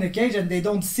what you do in the cage and they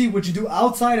don't see what you do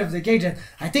outside of the cage. And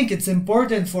I think it's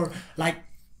important for like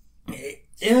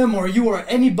him or you or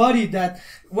anybody that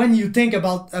when you think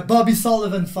about a Bobby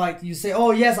Sullivan fight, you say,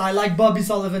 oh yes, I like Bobby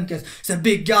Sullivan because he's a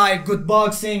big guy, good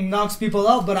boxing, knocks people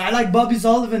out, but I like Bobby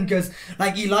Sullivan because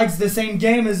like he likes the same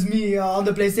game as me on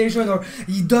the PlayStation, or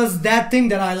he does that thing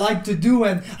that I like to do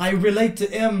and I relate to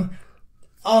him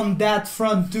on that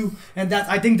front too. And that,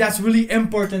 I think that's really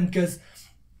important, because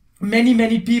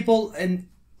many people and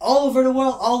all over the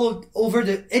world, over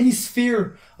any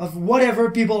sphere of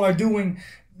whatever people are doing,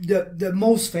 the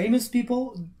most famous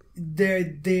people,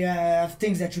 they have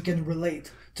things that you can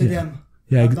relate to them.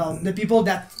 Yeah, about the people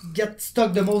that get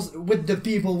stuck the most with the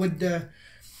people with the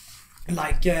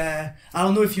like I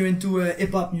don't know if you're into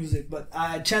hip hop music, but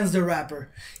Chance the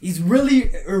Rapper, he's really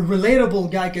a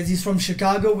relatable guy because he's from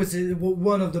Chicago, which is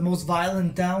one of the most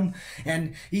violent town,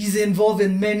 and he's involved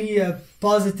in many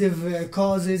positive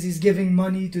causes. He's giving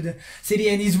money to the city,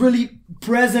 and he's really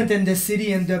present in the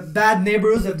city and the bad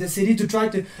neighborhoods of the city to try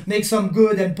to make some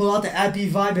good and pull out a happy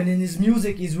vibe. And in his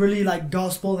music, he's really like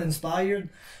gospel inspired,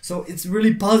 so it's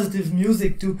really positive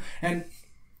music too. And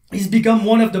he's become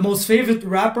one of the most favorite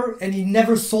rapper, and he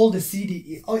never sold a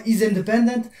CD. He's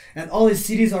independent, and all his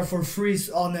CDs are for free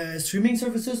on streaming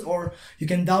services, or you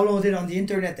can download it on the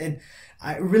internet. And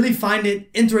I really find it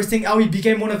interesting how he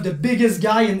became one of the biggest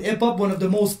guy in hip hop, one of the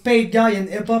most paid guy in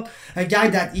hip hop, a guy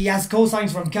that he has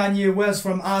cosigns from Kanye West,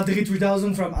 from Andre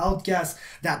 3000, from Outkast,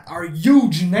 that are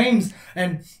huge names.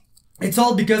 And it's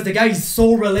all because the guy is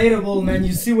so relatable, man.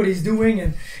 You see what he's doing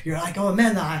and you're like, oh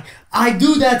man, I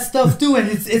do that stuff too. And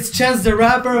it's Chance the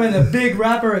Rapper, and a big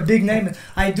rapper, a big name.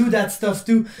 I do that stuff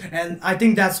too. And I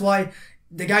think that's why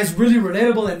the guy's really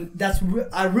relatable, and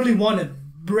I really want to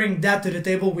bring that to the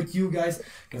table with you guys,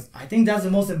 because I think that's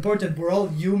the most important. We're all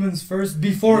humans first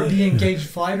before being cage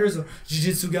fighters or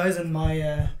jiu-jitsu guys in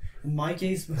my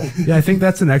case. Yeah, I think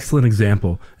that's an excellent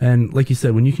example. And like you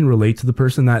said, when you can relate to the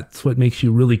person, that's what makes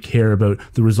you really care about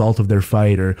the result of their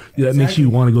fight, or that makes you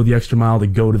want to go the extra mile to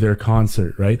go to their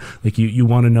concert, right? Like you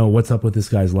want to know what's up with this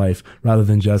guy's life, rather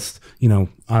than just,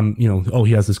 oh,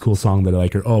 he has this cool song that I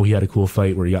like, or oh, he had a cool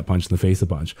fight where he got punched in the face a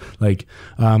bunch. Like,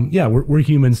 we're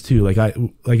humans too. Like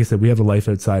I said, we have a life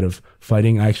outside of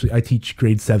fighting. I teach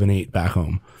grade 7-8 back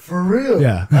home. For real?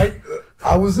 Yeah.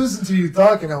 I was listening to you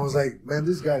talking. I was like, man,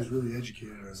 this guy's really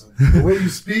educated or something. The way you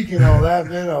speak and all that,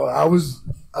 man. I was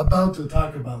about to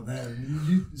talk about that.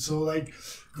 So like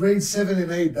grade 7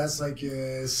 and 8, that's like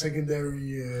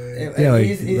secondary.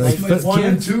 like 1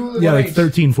 and 2. Yeah, like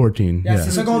 13, 14. Yeah, c'est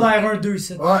secondaire 2,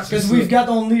 because we've got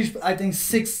only, I think,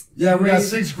 6. Yeah, we got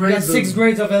 6 grades. We got 6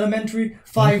 grades of elementary,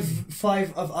 5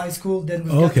 of high school. Then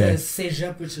we've got the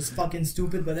cégep, which is fucking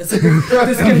stupid, but that's a good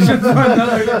discussion for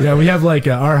another. Yeah, we have like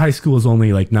our high school is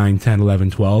only like 9, 10,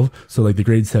 11, 12. So like the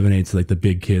grade 7, 8 is like the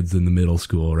big kids in the middle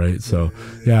school, right? So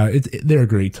yeah, they're a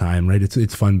great time, right?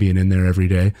 It's fun being in there every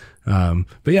day.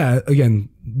 But yeah, again,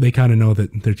 they kind of know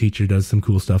that their teacher does some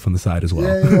cool stuff on the side as well.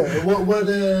 Yeah. What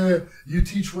you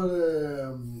teach?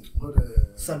 What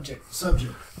subject?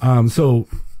 So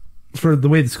for the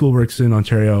way the school works in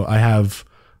Ontario, I have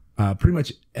pretty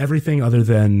much everything other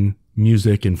than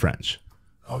music and French.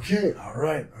 Okay, all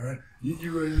right.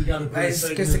 You really got to pay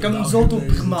c'est comme nous autres au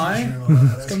primaire.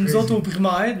 C'est comme nous autres au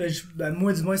primaire.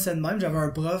 Moi, du moins, c'est de même. J'avais un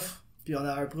prof. Puis on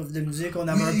avait un prof de musique, on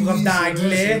avait un prof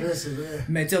d'anglais. C'est vrai.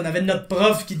 Mais tu sais, on avait notre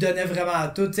prof qui donnait vraiment à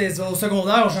tout. T'sais, au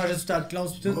secondaire, on changeait tout le temps de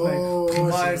classe puis tout. Mais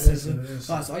primaire, c'est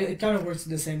ça. So it kind of works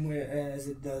the same way as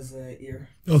it does here.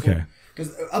 Okay.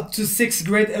 Because up to 6th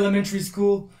grade elementary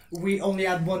school, we only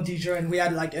had one teacher, and we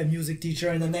had like a music teacher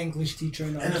and an English teacher.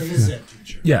 And a physics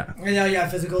teacher. Yeah. Yeah,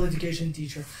 physical education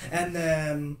teacher. And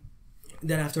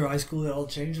then after high school, it all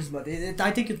changes, but I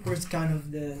think it works kind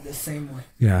of the same way.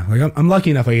 Yeah, like I'm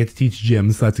lucky enough I get to teach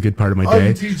gym, so that's a good part of my day.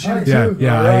 You teach gym too?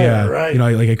 Yeah. Right.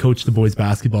 I coach the boys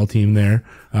basketball team there,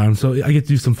 so I get to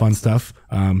do some fun stuff.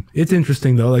 It's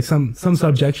interesting though. Like some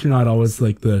subjects you're not always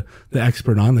like the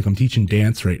expert on. Like I'm teaching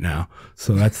dance right now,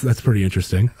 so that's pretty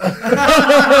interesting. That's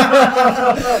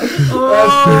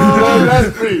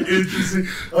pretty interesting.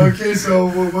 Okay, so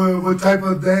what type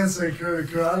of dance or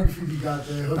choreography you got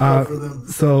there hooked up for them?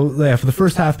 So yeah, for the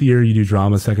first half of the year you do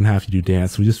drama, second half you do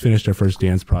dance. We just finished our first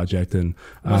dance project, and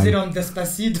was it on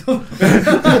Despacito?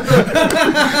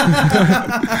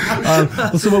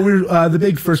 So what we're the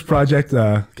big first project,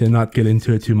 cannot get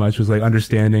into it too much, was like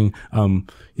understanding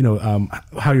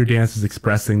how your dance is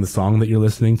expressing the song that you're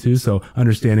listening to. So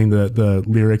understanding the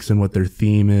lyrics and what their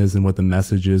theme is and what the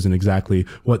message is and exactly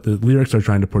what the lyrics are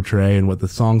trying to portray and what the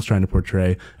song's trying to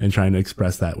portray, and trying to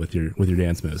express that with your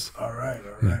dance moves. All right.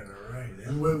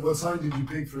 And what song did you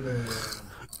pick for the...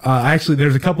 Actually,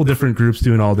 there's a couple different groups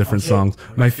doing all different songs.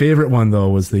 My favorite one though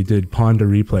was they did "Ponder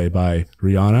Replay" by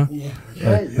Rihanna.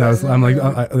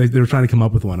 They were trying to come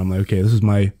up with one. I'm like, okay, this is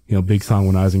my big song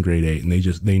when I was in grade 8, and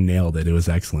they nailed it. It was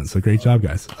excellent. So great job,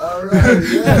 guys. All right,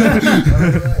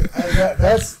 yeah.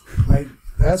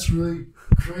 That's really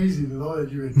crazy to know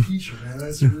that you're a teacher, man.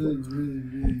 That's really.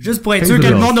 Juste pour être sûr que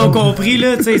le monde a compris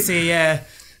là, tu sais,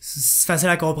 c'est facile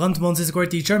à comprendre, tout le monde sait c'est quoi un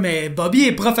teacher, mais Bobby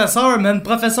est professeur, même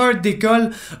professeur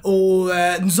d'école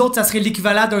nous autres, ça serait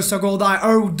l'équivalent d'un secondaire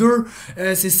 1 ou 2,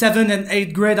 c'est 7th and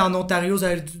 8th grade en Ontario,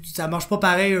 ça marche pas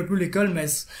pareil un peu l'école, mais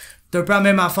c'est un peu la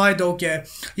même affaire. Donc il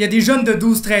y a des jeunes de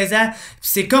 12-13 ans,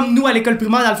 c'est comme nous à l'école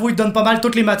primaire, dans le fond ils donnent pas mal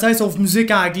toutes les matières sauf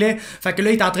musique en anglais, fait que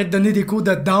là il est en train de donner des cours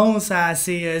de danse à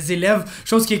ses élèves,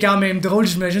 chose qui est quand même drôle.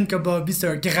 J'imagine que Bobby c'est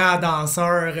un grand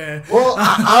danseur. Well,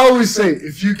 I always say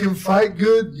if you can fight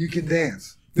good, you can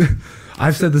dance.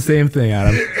 I've said the same thing,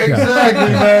 Adam.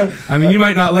 Exactly, man. I mean, you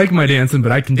might not like my dancing,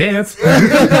 but I can dance.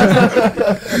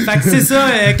 Fait que c'est ça,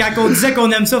 quand on disait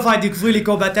qu'on aime ça faire découvrir les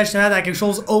combattants justement dans quelque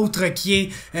chose autre qui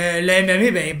est le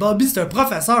MMA, ben Bobby c'est un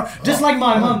professeur. Just like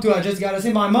my mom too, I just gotta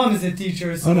say my mom is a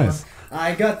teacher. So nice.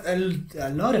 I got a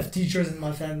lot of teachers in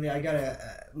my family. I got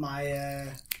my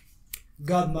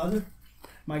godmother.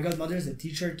 My godmother is a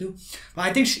teacher too. But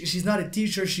I think she's not a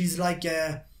teacher, she's like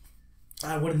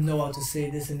I wouldn't know how to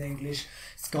say this in English.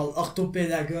 It's called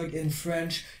orthopédagogue in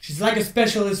French. She's like a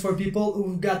specialist for people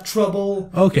who got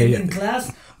trouble in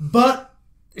class. But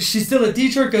she's still a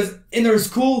teacher because in her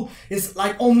school it's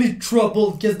like only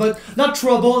troubled kids. But not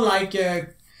trouble like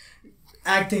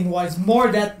acting wise.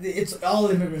 More that it's all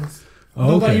immigrants.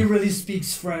 Nobody really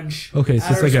speaks French. Okay,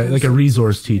 so it's like a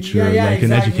resource techer, like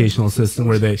an educational system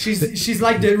where they... She's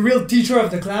like the real teacher of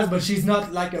the class, but she's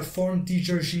not like a form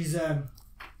teacher. She's...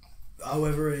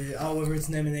 However it's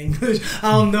named in English,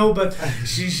 I don't know, but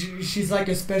she's like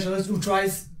a specialist who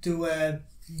tries to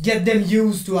get them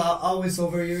used to always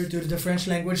over here to the French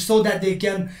language so that they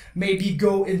can maybe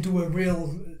go into a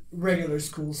real regular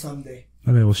school someday.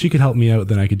 Okay, well, she could help me out,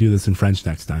 then I could do this in French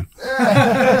next time.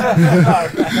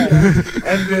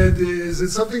 And is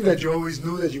it something that you always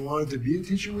knew that you wanted to be a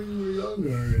teacher when you were young,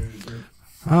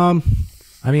 or?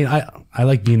 I mean, I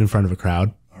like being in front of a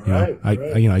crowd.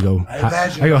 I go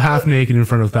half naked in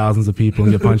front of thousands of people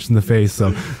and get punched in the face.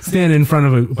 So standing in front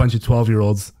of a bunch of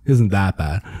 12-year-olds isn't that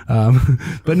bad.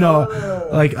 But no,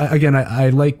 I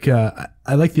like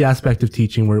the aspect of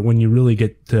teaching where when you really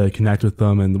get to connect with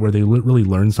them and where they really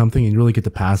learn something and you really get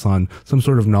to pass on some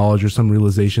sort of knowledge or some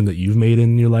realization that you've made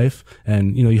in your life,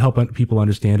 and you help people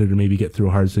understand it or maybe get through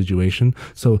a hard situation.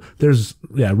 So there's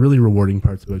really rewarding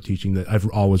parts about teaching that I've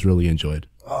always really enjoyed.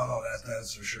 Oh no,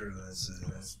 that's for sure.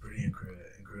 That's pretty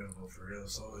incredible for real.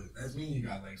 So that means you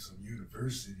got like some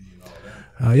university and all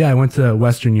that. I went to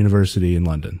Western University in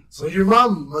London. So your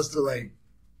mom must have like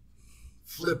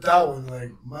flipped out when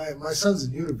like my son's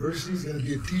in university, he's gonna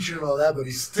be a teacher and all that, but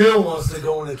he still wants to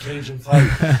go in a cage and fight.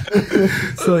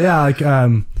 So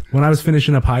when I was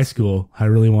finishing up high school, I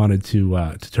really wanted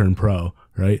to turn pro.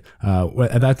 Right.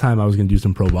 At that time, I was going to do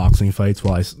some pro boxing fights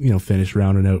while I, finished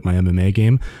rounding out my MMA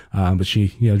game. But she,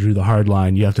 drew the hard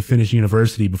line. You have to finish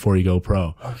university before you go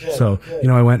pro.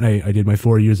 I went and I did my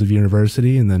 4 years of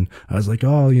university, and then I was like,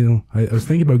 I was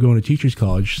thinking about going to teacher's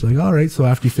college. She's like, all right, so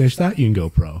after you finish that, you can go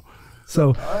pro.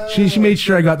 So she made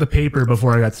sure I got the paper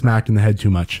before I got smacked in the head too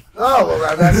much. Oh,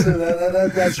 well,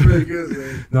 that's really good,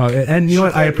 man. No, and you know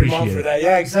what? I appreciate it. For that.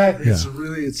 Yeah, exactly. Yeah.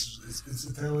 It's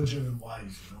intelligent and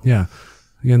wise. Yeah.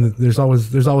 Again, there's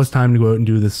always time to go out and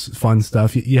do this fun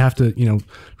stuff. You have to,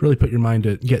 really put your mind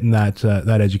to getting that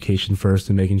education first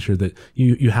and making sure that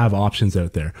you have options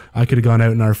out there. I could have gone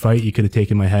out in our fight. You could have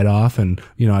taken my head off, and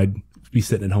I'd be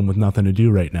sitting at home with nothing to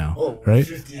do right now. Oh, right?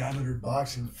 100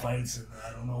 boxing fights, and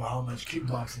I don't know how much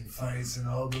kickboxing fights, and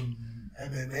all the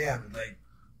MMA. I mean, like,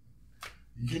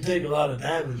 you can take a lot of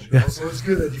damage. So it's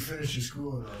good that you finished your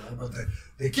school and all that. But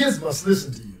the kids must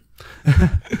listen to you.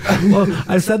 Well,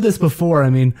 I've said this before. I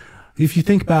mean, if you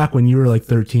think back when you were like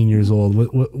 13 years old,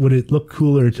 would it look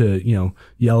cooler to,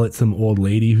 yell at some old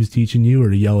lady who's teaching you,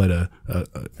 or to yell at an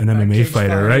MMA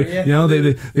fighter, right? Yeah.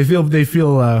 They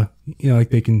feel like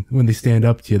they can, when they stand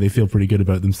up to you, they feel pretty good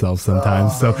about themselves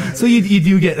sometimes. So you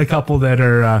do get a couple that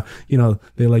are,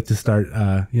 they like to start,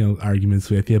 arguments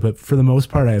with you. But for the most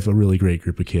part, I have a really great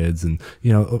group of kids, and,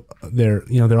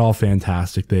 they're all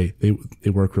fantastic. They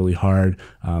work really hard.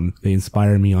 They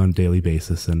inspire me on a daily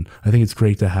basis. And I think it's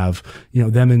great to have,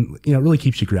 them, and, it really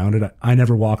keeps you grounded. I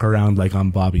never walk around like I'm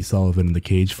Bobby Sullivan, the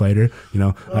cage fighter.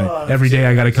 Every day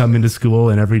I got to come into school,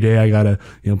 and every day I got to,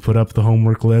 put up the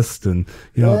homework list, and,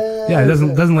 it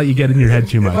doesn't let you get in your head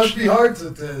too much. It must be hard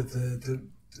to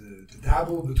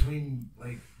dabble between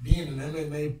like being an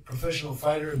MMA professional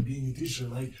fighter and being a teacher.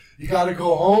 Like you got to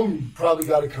go home, you probably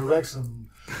got to correct some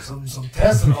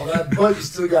tests and all that, but you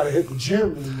still got to hit the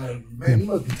gym. And like, man, you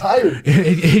must be tired.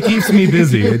 It keeps me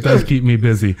busy. It does keep me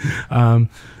busy.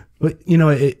 But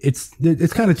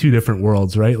it's kind of two different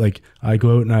worlds, right? Like I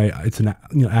go out and it's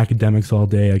academics all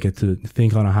day. I get to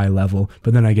think on a high level,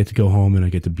 but then I get to go home and I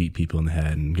get to beat people in the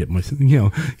head and get my,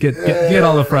 get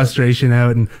all the frustration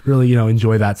out and really,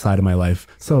 enjoy that side of my life.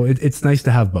 So it's nice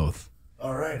to have both.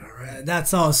 All right.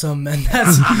 That's awesome, man.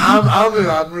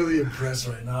 I'm really impressed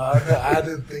right now. I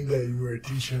didn't think that you were a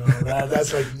teacher and all that.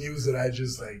 That's like news that I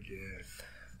just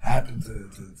happened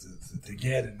to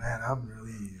get, and man,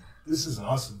 this is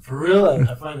awesome. For real,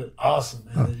 I find it awesome,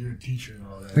 man, that you're a teacher and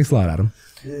all that. Thanks a lot, Adam.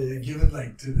 Yeah, giving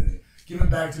back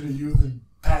to the youth and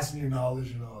passing your knowledge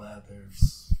and all that.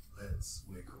 That's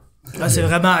way cool. C'est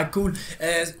vraiment cool.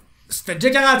 Ça fait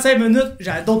déjà 45 minutes.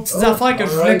 J'avais d'autres petites affaires que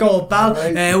je voulais qu'on parle.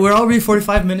 We're already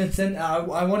 45 minutes in.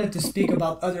 I wanted to speak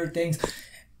about other things.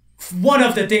 One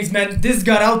of the things, man, this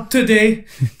got out today.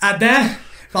 Adam,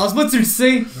 je pense pas que tu le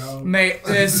sais, mais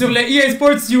sur le EA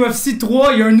Sports UFC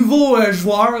 3, il y a un nouveau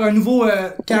joueur, un nouveau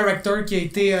character qui a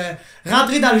été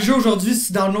rentré dans le jeu aujourd'hui. Si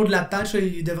tu downloads la patch,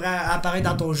 il devrait apparaître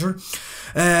dans ton jeu.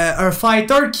 Un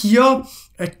fighter qui a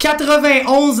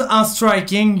 91 en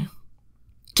striking,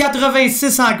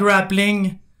 86 en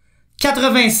grappling,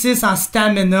 86 en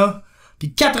stamina,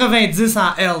 puis 90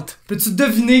 en health. Peux-tu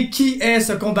deviner qui est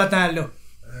ce combattant-là?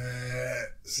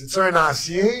 C'est-tu un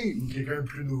ancien ou quelqu'un de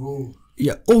plus nouveau? Il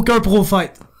n'y a aucun pro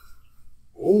fight.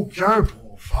 Aucun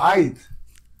pro fight?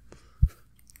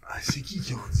 C'est qui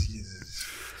ont dit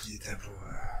qu'il était pas...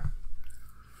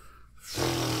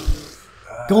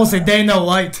 Gros, c'est Dana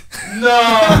White. Non!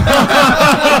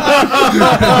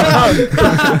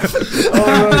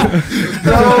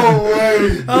 No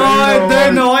way!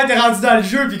 Dana White est rendu dans le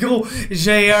jeu, pis gros, je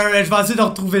vais essayer de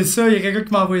retrouver ça. Il y a quelqu'un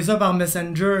qui m'a envoyé ça par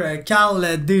Messenger.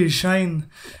 Carl Deschênes.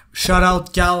 Shout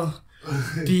out, Carl.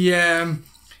 Pis, il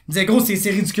disait, gros,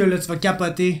 c'est ridicule, là, tu vas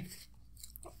capoter.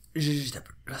 J'ai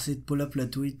essayé de pull up le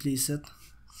tweet, please.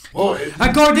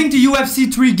 According to UFC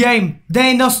 3 game,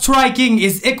 Dana's striking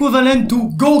is equivalent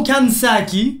to Gokhan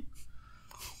Saki.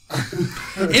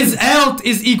 His health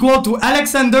is equal to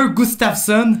Alexander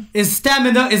Gustafsson. His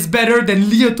stamina is better than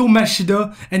Lyoto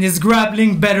Machida, and his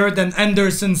grappling better than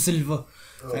Anderson Silva.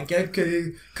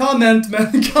 Okay, comment,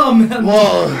 man, comment.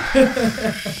 Well,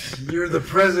 you're the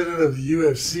president of the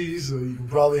UFC, so you can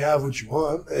probably have what you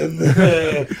want. And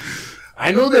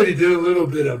I know that he did a little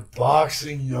bit of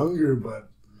boxing younger, but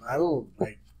I don't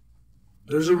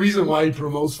there's a reason why he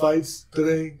promotes fights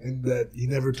today, and that he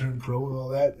never turned pro and all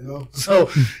that, So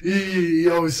he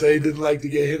always say he didn't like to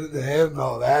get hit in the head and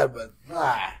all that, but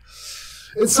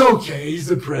it's okay. He's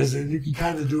the president. You can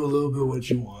kind of do a little bit what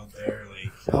you want there.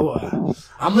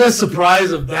 I'm less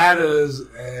surprised of that as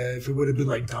if it would have been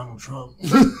like Donald Trump. Je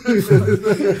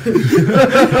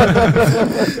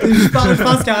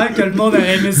pense quand même que le monde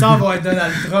aurait aimé ça voir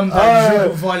Donald Trump dans le jeu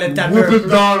pour voir le taper. Whooping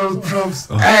Donald Trump's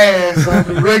ass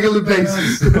on a regular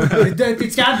basis. T'es-tu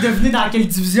capable de deviner dans quelle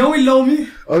division ils l'ont mis?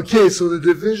 Okay, so the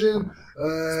division.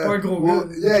 C'est pas un gros gars.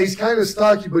 Yeah, he's kind of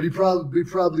stocky, but we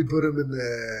probably put him in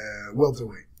the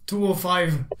welterweight.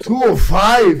 205.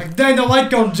 205? Dana White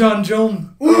contre John Jones.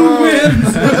 Who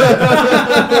wins?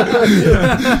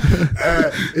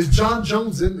 Is John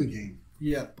Jones in the game?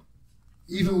 Yep.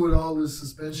 Even with all this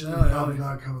suspension and probably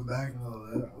not coming back and all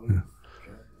that.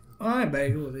 Alright,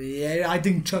 but yeah, I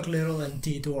think Chuck Liddell and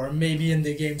Tito are maybe in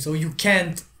the game, so you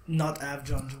can't not have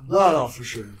John Jones. No, for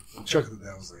sure. Chuck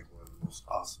Liddell was like one of the most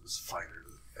awesomest fighters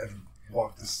that ever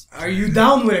walked this. Are you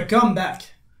down with a comeback?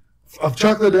 Of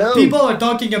Chuck Liddell? People are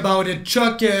talking about it.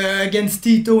 Chuck against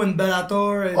Tito in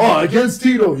Bellator. Against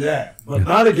Tito, yeah. But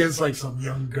not against like some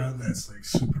young gun that's like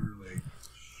super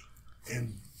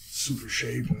in super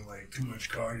shape and like too much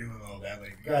cardio and all that.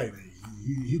 Like the guy,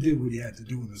 he did what he had to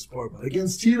do in the sport. But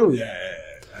against Tito, yeah,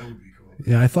 that would be cool.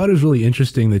 Yeah, I thought it was really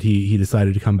interesting that he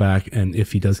decided to come back, and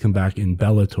if he does come back in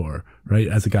Bellator, right,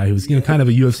 as a guy who was kind of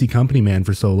a UFC company man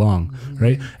for so long,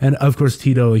 right? And of course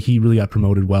Tito, he really got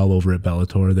promoted well over at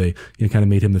Bellator. They kind of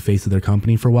made him the face of their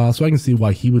company for a while, so I can see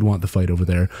why he would want the fight over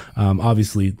there.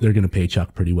 Obviously they're going to pay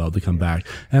Chuck pretty well to come back,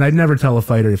 and I'd never tell a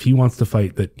fighter if he wants to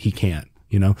fight that he can't.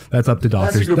 That's up to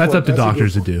doctors. That's up to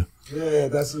doctors to do. Yeah,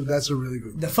 that's a really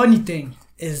good. The funny thing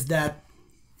is that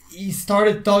he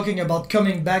started talking about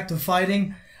coming back to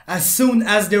fighting as soon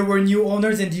as there were new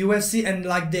owners in the UFC, and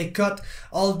like they cut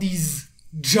all these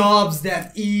jobs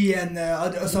that he and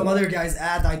some other guys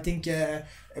had. I think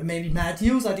maybe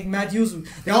Matthews. I think Matthews.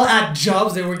 They all had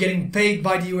jobs. They were getting paid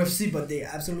by the UFC, but they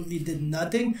absolutely did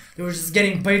nothing. They were just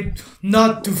getting paid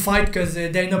not to fight because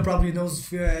Dana probably knows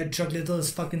Chuck Liddell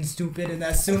is fucking stupid, and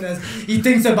as soon as he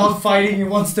thinks about fighting, he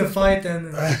wants to fight,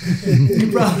 and he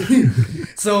probably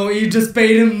so he just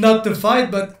paid him not to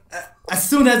fight. But as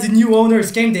soon as the new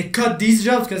owners came, they cut these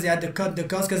jobs because they had to cut the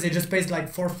cost because they just paid like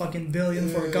 $4 fucking billion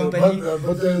for a company.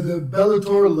 But the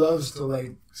Bellator loves to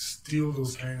like steal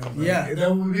those kind of and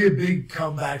that would be a big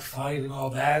comeback fight and all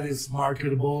that. It's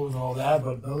marketable and all that,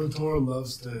 but Bellator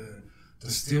loves to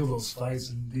steal those fights,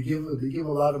 and they give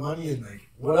a lot of money. And like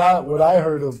what I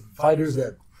heard of fighters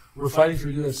that were fighting for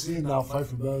UFC and now fight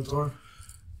for Bellator,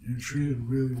 you're treated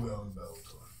really well in Bellator.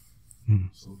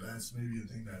 So that's maybe a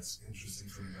thing that's interesting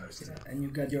for you guys too. And you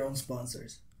got your own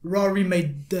sponsors. Rory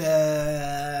made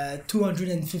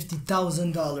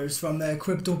 $250,000 from a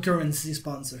cryptocurrency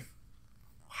sponsor.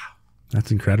 Wow, that's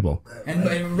incredible.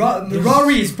 And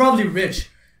Rory is probably rich.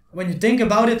 When you think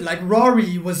about it, like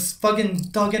Rory was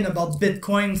fucking talking about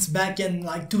Bitcoins back in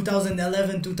like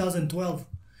 2011, 2012.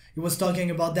 He was talking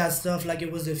about that stuff like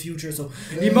it was the future. So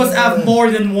he must have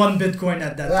more than one Bitcoin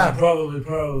at that time. Yeah,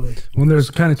 probably. Well, there's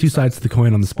kind of two sides to the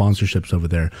coin on the sponsorships over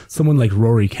there. Someone like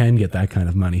Rory can get that kind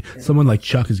of money. Yeah. Someone like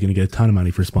Chuck is going to get a ton of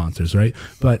money for sponsors, right?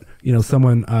 But,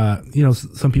 someone,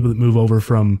 some people that move over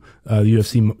from the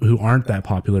UFC who aren't that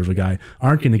popular of a guy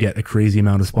aren't going to get a crazy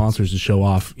amount of sponsors to show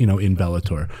off, in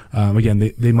Bellator.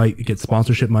 Again, they might get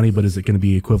sponsorship money, but is it going to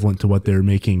be equivalent to what they're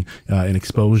making in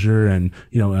exposure and,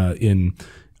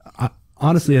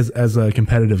 honestly, as a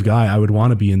competitive guy, I would want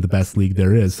to be in the best league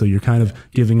there is. So you're kind of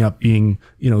giving up being,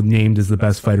 named as the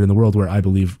best fighter in the world, where I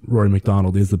believe Rory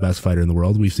McDonald is the best fighter in the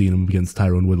world. We've seen him against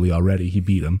Tyrone Woodley already. He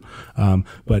beat him.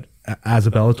 But as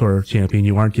a Bellator champion,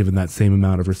 you aren't given that same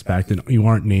amount of respect, and you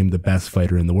aren't named the best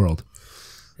fighter in the world.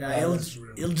 Yeah,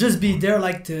 it'll just be there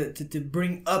like to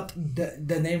bring up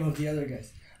the name of the other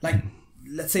guys. Like,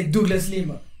 let's say Douglas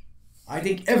Lima. I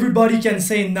think everybody can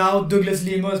say now Douglas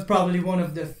Lima is probably one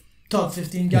of the top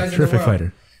 15 guys in the world. Terrific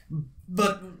fighter.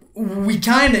 But we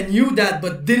kind of knew that,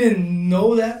 but didn't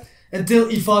know that until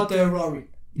he fought Rory.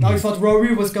 Now he thought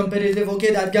Rory was competitive.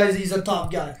 Okay, that guy, he's a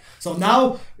top guy. So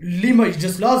now Lima is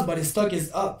just lost, but his stock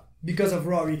is up because of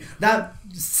Rory. That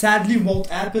sadly won't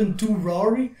happen to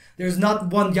Rory. There's not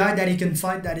one guy that he can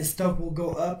fight that his stock will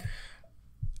go up.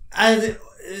 If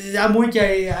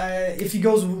he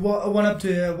goes one up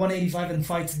to 185 and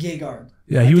fights Gegard.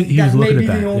 Yeah, he was looking at that. Maybe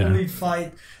the only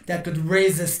fight that could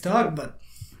raise his stock, but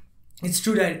it's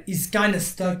true that he's kind of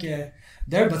stuck there,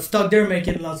 but stuck there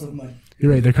making lots of money.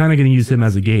 You're right. They're kind of going to use him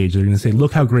as a gauge. They're going to say,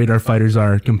 look how great our fighters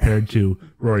are compared to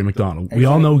Rory McDonald. Exactly. We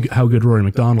all know how good Rory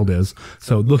McDonald is,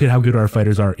 so look at how good our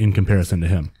fighters are in comparison to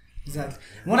him. Exactly.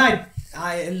 When I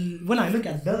look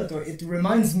at Bellator, it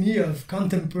reminds me of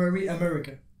contemporary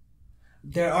America.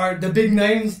 There are the big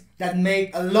names that make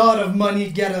a lot of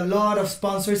money, get a lot of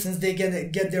sponsors since they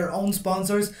get their own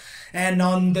sponsors, and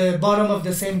on the bottom of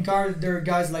the same card, there are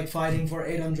guys like fighting for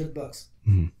 $800.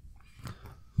 Mm-hmm.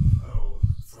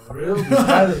 For real? These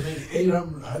guys make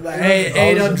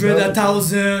 800,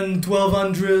 1,000,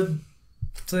 1,200.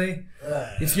 Say,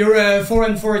 if you're a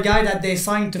 4-4 guy that they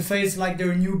signed to face like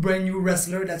their brand new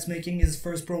wrestler that's making his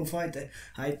first pro fight,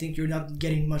 I think you're not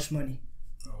getting much money.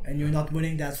 And you're not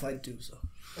winning that fight too, so.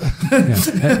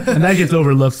 And that gets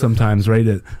overlooked sometimes,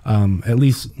 right? At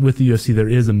least with the UFC, there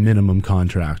is a minimum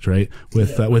contract, right?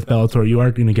 With Bellator, you are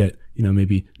going to get,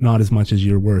 maybe not as much as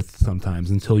you're worth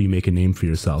sometimes until you make a name for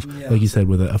yourself. Yeah. Like you said,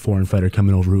 with a foreign fighter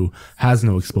coming over who has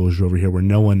no exposure over here, where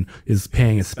no one is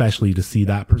paying especially to see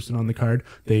that person on the card,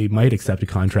 they might accept a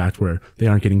contract where they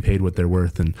aren't getting paid what they're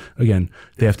worth. And again,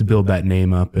 they have to build that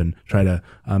name up and try to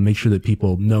make sure that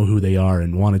people know who they are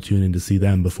and want to tune in to see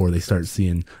them before they start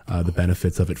seeing the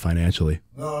benefits of it financially.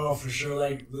 No, for sure.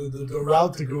 Like the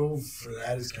route to go for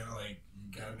that is kind of like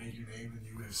you gotta make your name in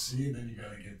UFC, and then you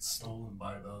gotta get stolen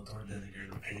by Bellator, then they're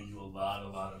gonna pay you a lot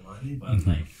of money. But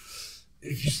like,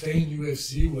 if you stay in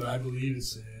UFC, what I believe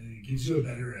is it gives you a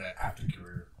better after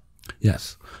career.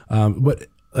 Yes, but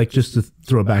like, just to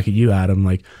throw it back at you, Adam,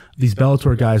 like, these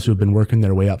Bellator guys who have been working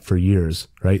their way up for years,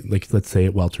 right? Like, let's say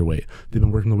at welterweight, they've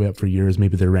been working their way up for years.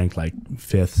 Maybe they're ranked like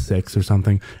 5th, 6th or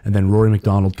something. And then Rory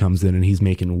McDonald comes in and he's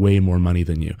making way more money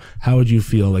than you. How would you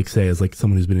feel, like, say, as like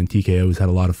someone who's been in TKO, who's had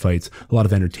a lot of fights, a lot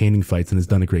of entertaining fights, and has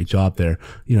done a great job there?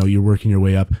 You know, you're working your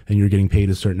way up and you're getting paid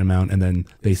a certain amount, and then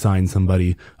they sign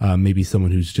somebody, maybe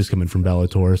someone who's just coming from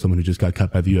Bellator, someone who just got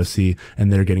cut by the UFC,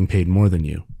 and they're getting paid more than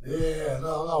you. Yeah,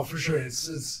 no, for sure.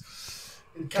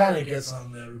 It kind of gets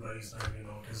on everybody's nerve, you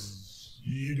know, because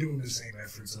you're doing the same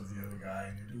efforts of the other guy,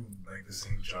 and you're doing like the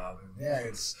same job. And yeah,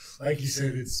 it's like you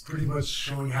said, it's pretty much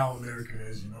showing how America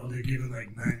is. You know, they're giving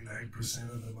like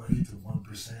 99% of the money to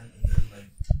 1%, and then like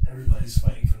everybody's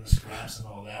fighting for the scraps and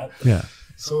all that. Yeah.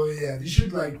 So yeah, they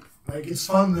should like it's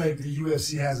fun. Like the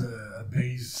UFC has a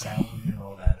base salary and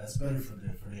all that. That's better for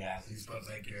the athletes, but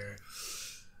like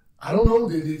I don't know.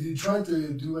 They tried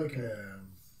to do like a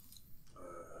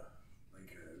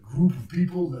group of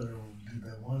people that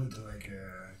wanted to like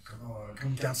comme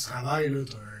quand tu travailles là,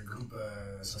 t'as un groupe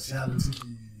social là, tu sais, qui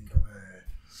comme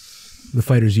the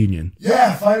Fighters Union.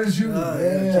 Yeah, Fighters Union.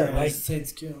 Yeah. Like,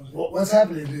 what's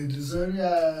happening? Does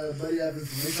anybody have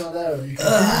information on that? Are you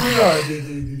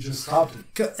continuing, or they just stopped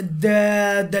it?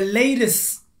 The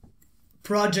latest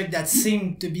project that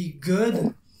seemed to be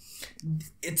good,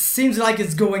 it seems like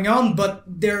it's going on, but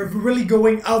they're really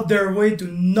going out their way to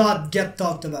not get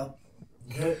talked about.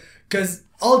 Okay. Because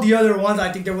all the other ones,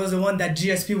 I think there was the one that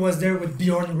GSP was there with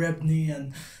Bjorn Ripney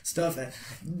and stuff. And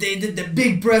they did the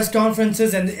big press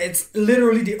conferences, and it's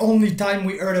literally the only time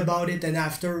we heard about it, and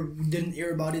after we didn't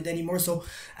hear about it anymore. So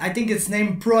I think it's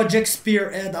named Project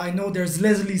Spearhead. I know there's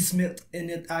Leslie Smith in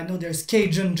it. I know there's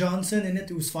Cajun Johnson in it,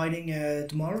 who's fighting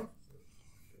tomorrow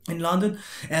in London.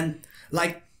 And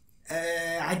like,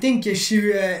 I think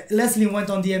Leslie went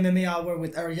on the MMA Hour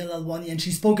with Ariel Alwani, and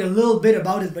she spoke a little bit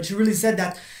about it, but she really said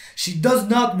that she does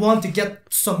not want to get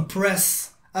some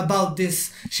press about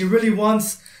this. She really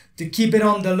wants to keep it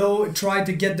on the low, try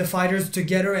to get the fighters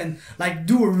together and like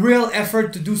do a real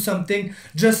effort to do something,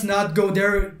 just not go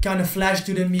there, kind of flash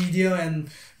to the media and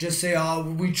just say, oh,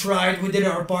 we tried, we did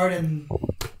our part, and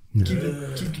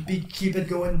keep it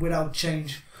going without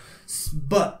change.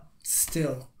 But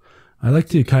still, I like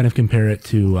to kind of compare it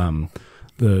to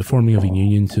the forming of a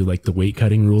union to like the weight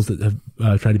cutting rules that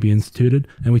have tried to be instituted.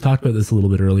 And we talked about this a little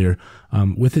bit earlier.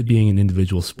 With it being an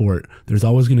individual sport, there's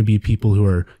always going to be people who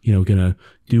are, going to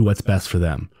do what's best for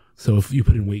them. So if you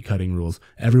put in weight cutting rules,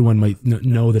 everyone might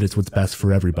know that it's what's best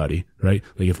for everybody, right?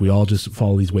 Like if we all just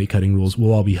follow these weight cutting rules,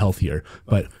 we'll all be healthier.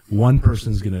 But one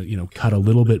person's going to, cut a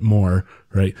little bit more,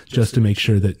 right? Just to make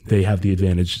sure that they have the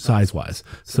advantage size wise.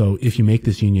 So if you make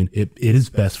this union, it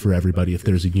is best for everybody if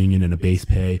there's a union and a base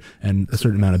pay and a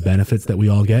certain amount of benefits that we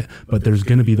all get. But there's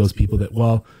going to be those people that,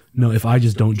 well, no, if I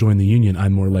just don't join the union,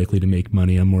 I'm more likely to make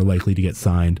money. I'm more likely to get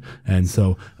signed. And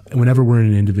so whenever we're in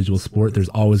an individual sport, there's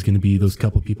always going to be those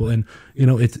couple of people. And,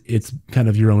 it's kind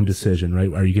of your own decision,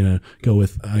 right? Are you going to go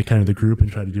with kind of the group and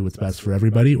try to do what's best for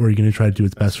everybody? Or are you going to try to do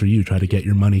what's best for you, try to get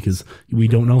your money? Because we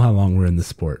don't know how long we're in the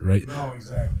sport, right? No,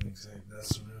 exactly.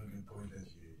 That's a really good point that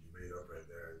you made up right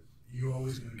there. You're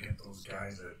always going to get those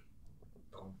guys that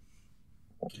don't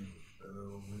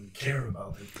really care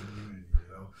about the community.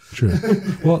 True.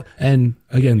 Well, and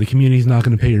again, the community's not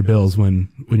going to pay your bills when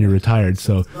you're retired.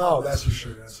 So no, that's for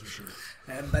sure.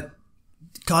 But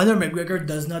Conor McGregor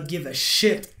does not give a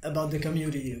shit about the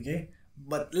community. Okay,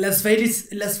 but let's face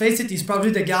it, he's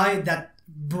probably the guy that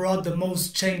brought the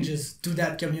most changes to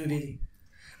that community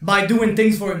by doing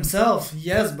things for himself.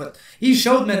 Yes, but he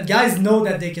showed, man, guys know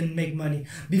that they can make money.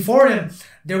 Before him,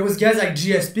 there was guys like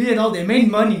GSP and all. They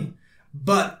made money,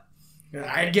 but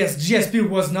I guess GSP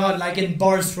was not like in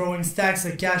bars throwing stacks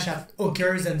of cash at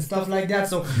hookers and stuff like that.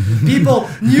 So people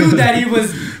knew that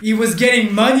he was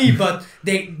getting money, but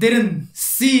they didn't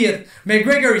see it.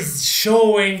 McGregor is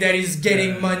showing that he's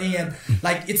getting money, and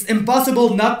like it's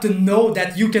impossible not to know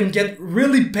that you can get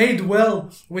really paid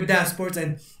well with that sport.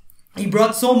 And he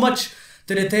brought so much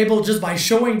to the table just by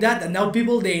showing that, and now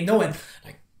people, they know it.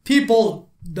 Like people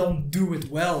don't do it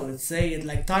well. Let's say it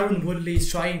like Tyron Woodley is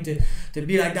trying to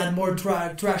be like that more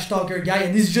trash talker guy,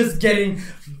 and he's just getting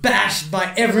bashed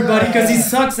by everybody because he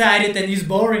sucks at it and he's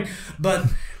boring. But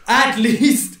at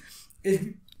least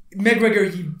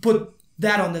McGregor, he put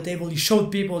that on the table. He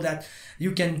showed people that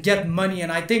you can get money,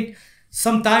 and I think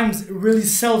sometimes really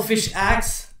selfish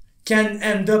acts can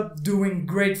end up doing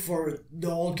great for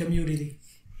the whole community,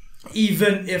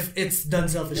 even if it's done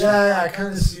selfishly. Yeah, I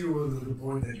kind of see the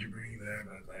point that you're bringing there,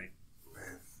 but like,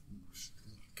 man, it's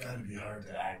gotta be hard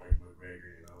to act like McGregor.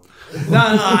 McGregor, you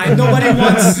know. Nobody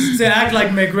wants to act like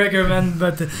McGregor, man.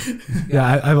 But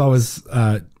yeah,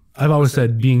 I've always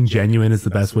said being genuine is the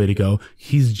best way to go.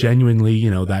 He's genuinely,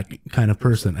 you know, that kind of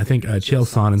person. I think Chael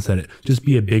Sonnen said it. Just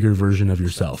be a bigger version of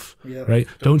yourself, right?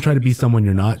 Don't try to be someone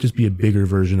you're not. Just be a bigger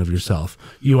version of yourself.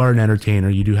 You are an entertainer.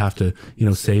 You do have to, you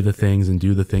know, say the things and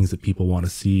do the things that people want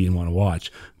to see and want to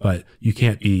watch. But you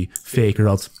can't be fake, or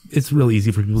else it's real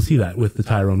easy for people to see that with the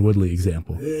Tyrone Woodley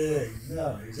example. Yeah,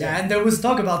 exactly. yeah, and there was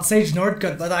talk about Sage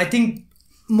Northcutt, but I think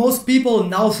most people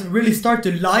now really start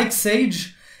to like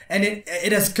Sage. And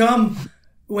it has come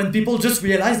when people just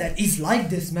realize that he's like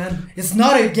this, man. It's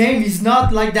not a game. He's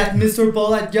not like that Mr.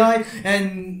 Polite guy.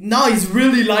 And now he's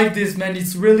really like this, man.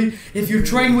 It's really, if you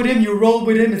train with him, you roll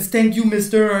with him, it's thank you,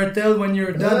 Mr. Artel, when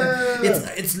you're done.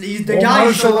 It's the guy.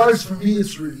 Martial arts, for me,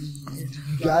 it's really, you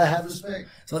gotta have respect.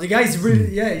 So the guy is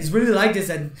really, he's really like this.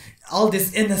 And all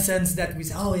this innocence that we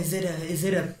say, oh, is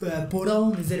it a put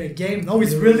on? Is it a game? No,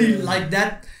 he's really like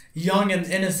that. Young and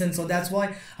innocent, so that's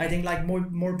why I think like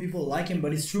more people like him.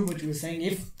 But it's true what you were saying.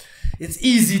 If it's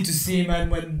easy to see, man,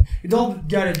 when you don't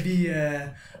gotta be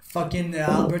fucking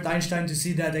Albert Einstein to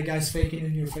see that the guy's faking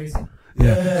in your face.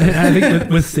 Yeah, and I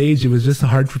think with Sage, it was just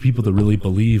hard for people to really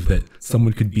believe that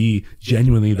someone could be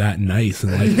genuinely that nice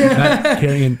and like that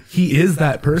caring. And he is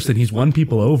that person. He's won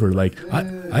people over. Like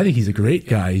I think he's a great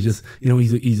guy. He's just, you know,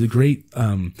 he's a great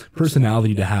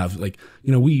personality to have. Like,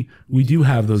 you know, we do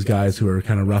have those guys who are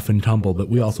kind of rough and tumble, but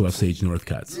we also have Sage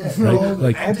Northcutts. Yeah, right? no,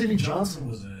 like Anthony Johnson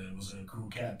was a cool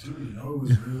cat too. You know, it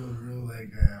was real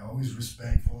like always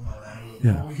respectful and all that.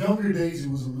 Yeah. In younger days,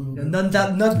 it was a little bit. Not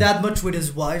that much with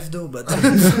his wife though, but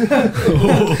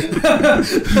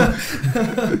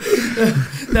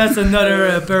that's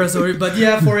another parasol. But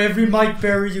yeah, for every Mike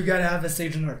Perry, you gotta have a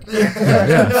Sage Northcutt.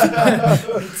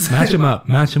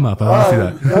 Match him up. I want to see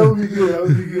that. That would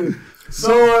be good.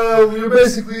 So you're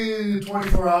basically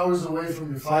 24 hours away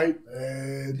from your fight.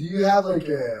 Do you have like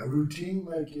a routine,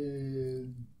 like the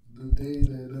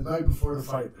night before the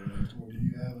fight? Or do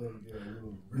you have like a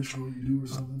little ritual you do or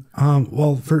something?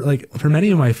 Well, for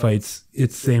many of my fights,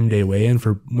 it's same day weigh in.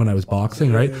 For when I was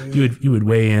boxing, right? You would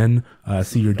weigh in,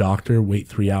 see your doctor, wait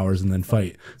 3 hours, and then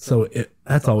fight. So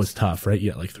that's always tough, right?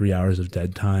 You get like 3 hours of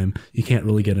dead time. You can't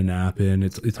really get a nap in.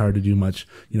 It's hard to do much,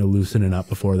 you know, loosening up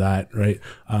before that, right?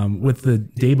 With the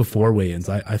day before weigh-ins,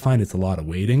 I find it's a lot of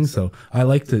waiting. So I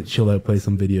like to chill out, play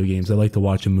some video games. I like to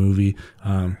watch a movie.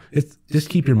 It's just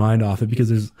keep your mind off it, because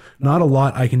there's not a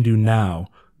lot I can do now,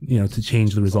 you know, to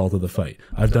change the result of the fight.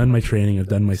 I've done my training. I've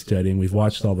done my studying. We've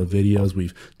watched all the videos.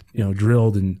 We've, you know,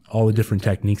 drilled in all the different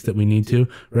techniques that we need to.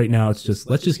 Right now, it's just,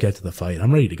 let's just get to the fight.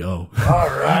 I'm ready to go. All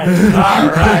right.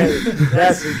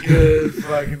 That's a good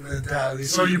fucking mentality.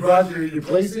 So you brought your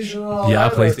PlayStation and all Yeah,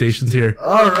 that? PlayStation's here.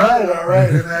 All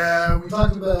right. And we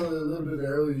talked about it a little bit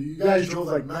earlier. You guys drove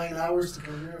like 9 hours to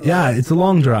come here? Yeah, it's a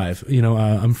long drive. You know,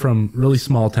 I'm from really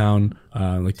small town,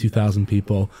 like 2,000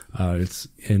 people. It's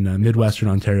in Midwestern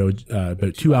Ontario,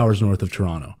 about 2 hours north of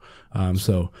Toronto.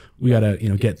 So we gotta, you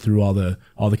know, get through all the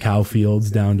cow fields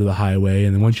down to the highway.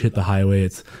 And then once you hit the highway,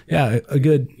 it's, a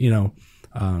good, you know,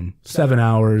 7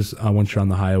 hours, once you're on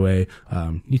the highway.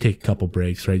 You take a couple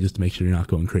breaks, right? Just to make sure you're not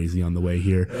going crazy on the way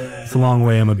here. It's a long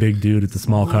way. I'm a big dude. It's a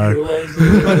small car. Your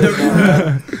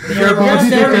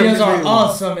rest areas are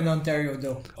awesome in Ontario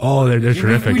though. Oh, they're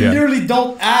terrific. We literally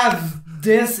don't have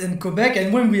this in Quebec,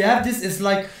 and when we have this, it's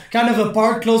like kind of a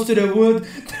park close to the wood.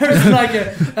 There's like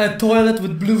a toilet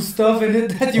with blue stuff in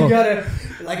it that you gotta,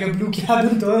 like a blue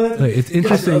cabin toilet. It's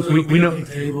interesting. We know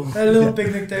a little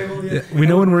picnic table. Yeah. We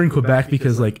know when we're in Quebec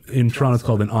because, like, in Toronto it's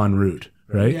called an en route,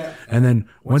 right? Yeah. And then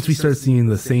once we start seeing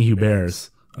the Saint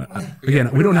Huberts.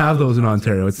 Again, we don't have those in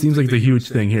Ontario. It seems like the huge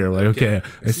thing here. Like, okay,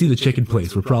 I see the chicken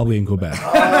place. We're probably in Quebec.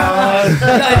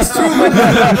 It's true.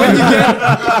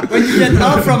 When you get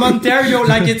out from Ontario,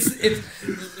 like it's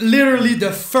literally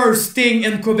the first thing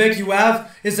in Quebec you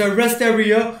have is a rest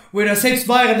area with a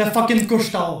Saint-Hubert and a fucking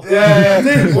couche-tard. Yeah. I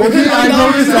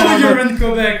noticed that you're in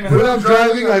Quebec, man. when I'm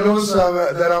driving, I notice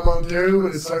that I'm Ontario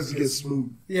when it starts to get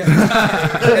smooth. Yeah.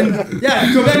 And,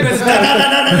 yeah, Quebec is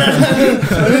And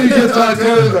then you get to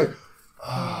Ontario, it's like,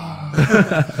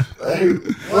 like,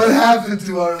 what happened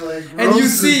to our like? And you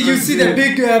see the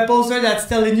big poster that's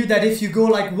telling you that if you go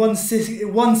like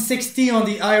 160 on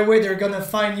the highway, they're gonna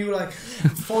fine you like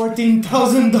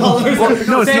 $14,000.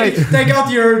 No, it's nice. Take out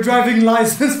your driving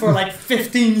license for like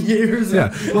 15 years.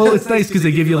 Yeah, well, it's nice because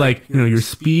they give you, like, you know, your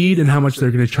speed and how much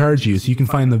they're going to charge you, so you can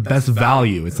find the best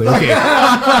value. It's like, okay, if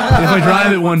I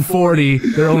drive at 140,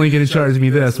 they're only going to charge me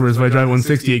this, whereas if I drive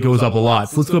 160, it goes up a lot.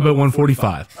 So let's go about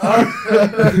 145.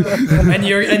 And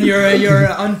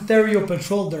your Ontario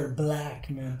patrol, they're black,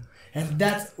 man. and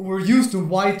we're used to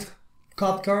white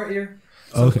cop car here.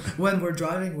 So Okay. when we're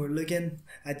driving, we're looking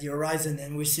at the horizon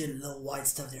and we see a little white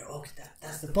stuff there. Okay,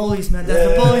 that's the police, man. That's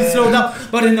the police. Slow down.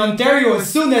 But in Ontario, as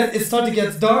soon as it starts to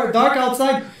get dark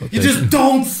outside, you just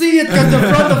don't see it because the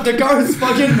front of the car is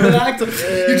fucking relaxed.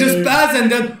 You just pass and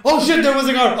then, oh shit, there was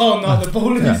a car. Oh no, the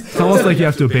police. Yeah. It's almost like you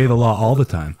have to obey the law all the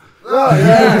time. Oh,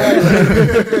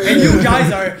 yeah. And you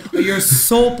guys you're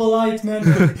so polite, man.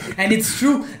 And it's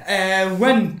true.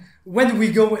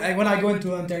 When I go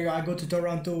into Ontario, I go to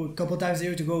Toronto a couple times a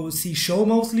year to go see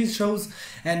shows,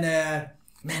 and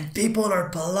man, people are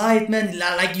polite, man.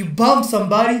 Like you bump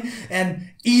somebody, and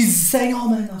he's saying, "Oh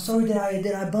man, I'm sorry,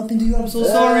 did I bump into you? I'm so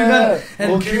sorry, man."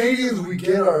 And well, Canadians, we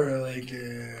get our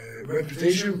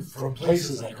reputation from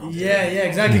places like Ontario. Yeah,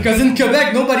 exactly. Because in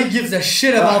Quebec, nobody gives a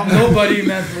shit about nobody,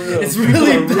 man. It's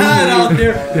really bad out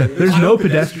there. Yeah, there's no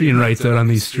pedestrian rights out on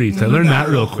these streets. I learned that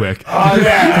real quick. Oh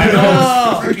yeah, I know.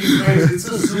 It's freaking crazy. It's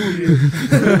a zoo here.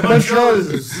 Montreal is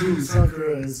a zoo. It's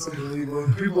unbelievable.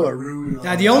 People are rude.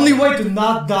 Yeah, the only way to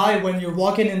not die when you're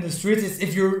walking in the streets is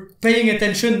if you're paying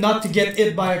attention not to get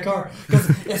hit by a car. Because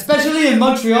especially in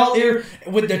Montreal here,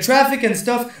 with the traffic and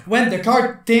stuff, when the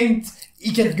car thinks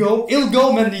he'll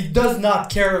go, man. He does not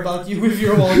care about you if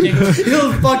you're walking.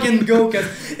 He'll fucking go, because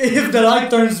if the light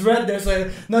turns red, there's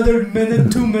another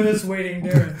 2 minutes waiting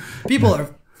there. People are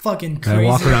fucking crazy. I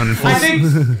walk around in full. I think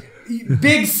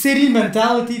big city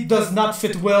mentality does not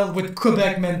fit well with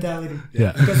Quebec mentality.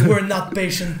 Yeah. Because we're not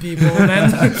patient people,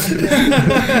 man.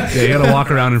 Yeah, you gotta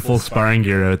walk around in full sparring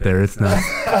gear out there. It's nuts.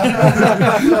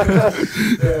 Yeah,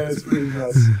 it's pretty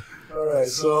nuts. Alright,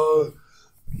 so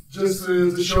just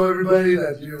to show everybody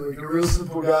that you're like a real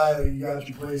simple guy, like you got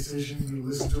your PlayStation, you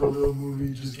listen to a little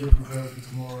movie, just get prepared for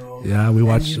tomorrow. Yeah, we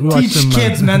watch Teach some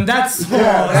kids, man. That's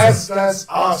that's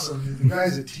awesome. The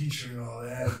guy's a teacher and all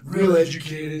that. Real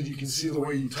educated. You can see the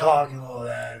way you talk and all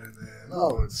that. And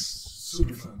it's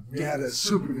super fun. We had a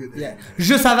super good day. Yeah.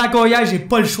 Juste avant qu'on y aille, j'ai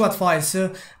pas le choix de faire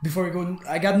ça. Before we go,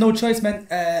 I got no choice, man.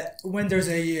 When there's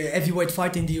a heavyweight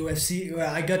fight in the UFC,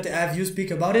 I got to have you speak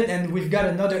about it, and we've got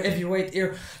another heavyweight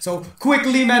here. So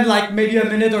quickly, man, like maybe a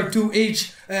minute or two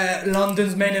each.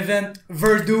 London's main event: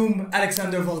 Werdum,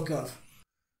 Alexander Volkov.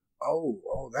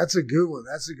 Oh, that's a good one.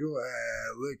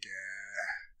 Look,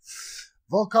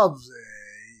 Volkov,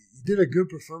 he did a good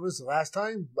performance the last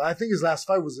time, but I think his last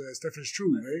fight was Stefan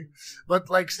Struve, right? But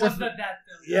like Stefan, that's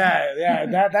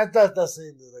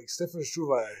saying like Stefan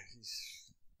Struve,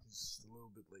 he's a little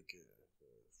bit like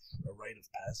a rite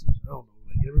of passage. I don't know,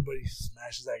 like everybody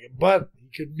smashes that game, but he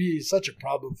could be such a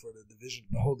problem for the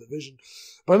whole division.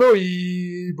 But no,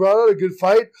 he brought out a good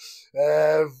fight.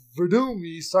 Werdum,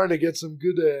 he's starting to get some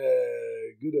good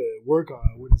work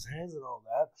on with his hands and all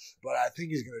that, but I think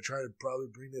he's gonna try to probably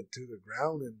bring it to the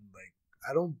ground, and like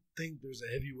I don't think there's a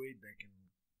heavyweight that can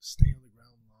stay on the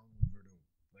ground long with Werdum.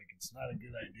 Like it's not a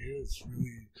good idea. It's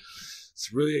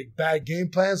really a bad game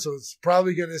plan. So it's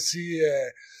probably gonna see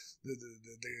the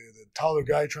taller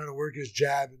guy trying to work his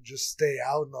jab and just stay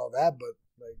out and all that. But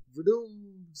like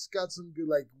Werdum's got some good,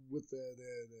 like with the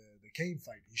Kane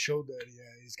fight, he showed that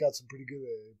he's got some pretty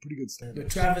good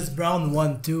standards. The Travis Brown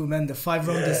won too, man. The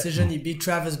 5-round decision, he beat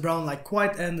Travis Brown like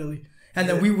quite handily. And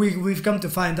then we've come to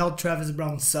find out Travis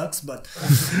Brown sucks, but at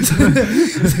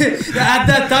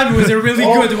that time it was a really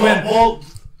good win.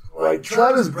 Like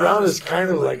Travis Brown is kind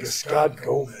of like a Scott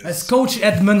Gomez. As Coach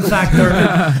Edmund factor.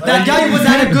 That guy was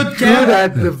at a good camp. Good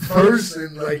at the first,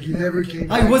 and like he never came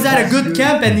back. He was at a good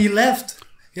camp and he left.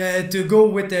 To go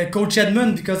with Coach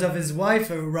Edmund because of his wife,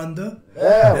 Rhonda.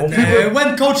 Yeah, and,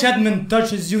 when Coach Edmund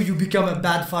touches you, you become a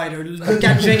bad fighter. Look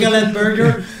at Jake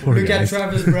Ellenberger. Look at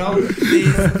Travis Brown.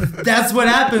 That's what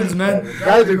happens, man.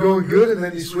 Guys are going good, and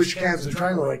then you switch camps and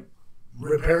trying to like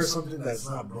repair something that's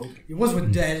not broken. He was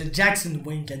with Jackson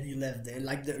Wink and he left there,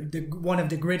 like the one of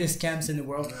the greatest camps in the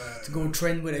world, to go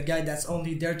train with a guy that's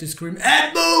only there to scream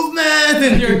 "head movement"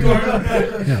 in your corner.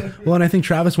 Yeah, well, and I think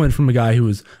Travis went from a guy who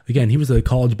was, again, he was a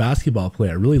college basketball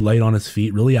player, really light on his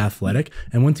feet, really athletic,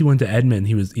 and once he went to Edmond,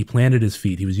 he planted his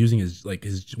feet. He was using his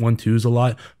 1-2s a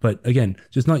lot, but again,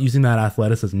 just not using that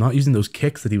athleticism, not using those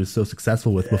kicks that he was so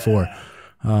successful with before.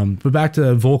 But back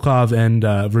to Volkov and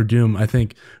Werdum, I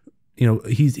think,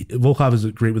 Volkov is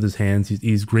great with his hands.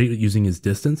 He's great at using his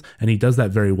distance, and he does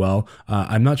that very well.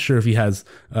 I'm not sure if he has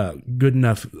good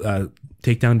enough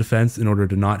takedown defense in order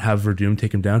to not have Werdum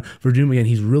take him down. Werdum, again,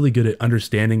 he's really good at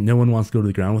understanding no one wants to go to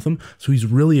the ground with him, so he's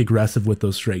really aggressive with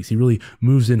those strikes. He really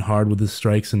moves in hard with his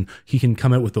strikes, and he can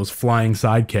come out with those flying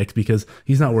side kicks because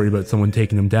he's not worried about someone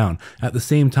taking him down. At the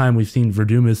same time, we've seen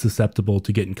Werdum is susceptible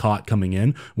to getting caught coming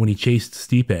in. When he chased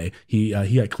Stipe, he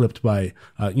got clipped by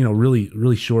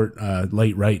really short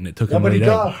light right, and it took him right out. But he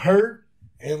got hurt,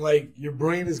 and like your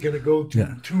brain is gonna go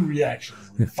to two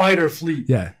reactions: fight or flee.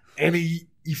 Yeah, and he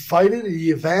fight it,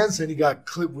 he advanced, and he got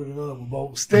clipped with another one.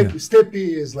 But Stipe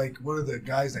is like one of the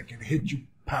guys that can hit you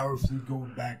powerfully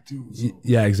going back too. So.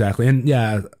 Yeah, exactly, and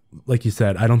like you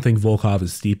said, I don't think Volkov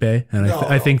is Stipe, and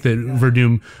I think that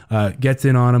Werdum gets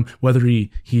in on him. Whether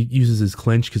he uses his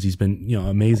clinch because he's been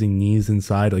amazing knees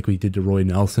inside like we did to Roy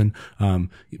Nelson.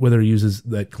 Whether he uses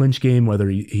that clinch game, whether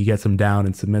he gets him down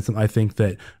and submits him, I think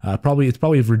that it's probably a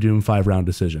Werdum 5-round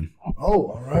decision. Oh,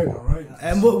 all right.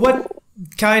 And what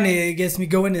kind of gets me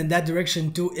going in that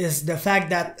direction too is the fact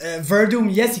that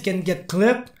Werdum, yes, he can get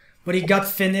clipped, but he got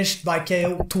finished by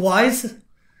KO twice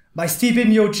by Stipe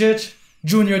Miocic,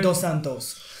 Junior Dos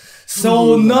Santos.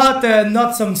 So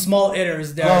not some small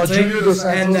hitters there. Oh, Junior Dos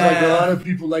Santos, like a lot of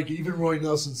people, like even Roy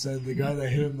Nelson said, the guy that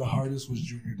hit him the hardest was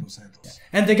Junior Dos Santos.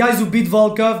 And the guys who beat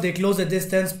Volkov, they close the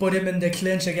distance, put him in the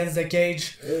clinch against the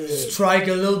cage, strike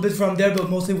a little bit from there, but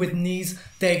mostly with knees,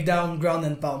 take down, ground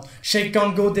and pound. Sheikh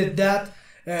Kongo did that.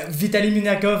 Vitaly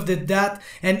Minakov did that,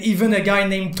 and even a guy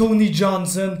named Tony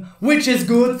Johnson, which is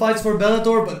good, fights for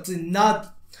Bellator, but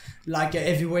not like a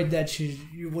heavyweight that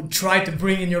you would try to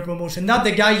bring in your promotion. Not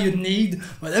the guy you need,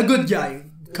 but a good guy,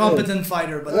 competent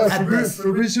fighter. But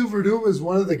Fabricio Werdum is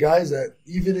one of the guys that,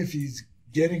 even if he's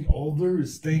getting older,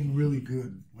 is staying really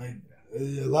good. Like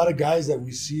a lot of guys that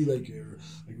we see, like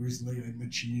recently, like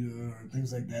Machida or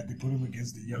things like that, they put him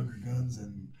against the younger guns,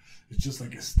 and it's just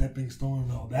like a stepping stone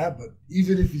and all that. But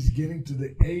even if he's getting to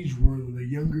the age where the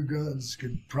younger guns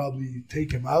could probably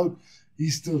take him out,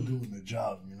 he's still doing the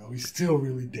job. He's still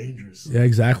really dangerous. Yeah,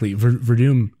 exactly.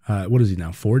 Verdum, what is he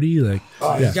now? 40? Like,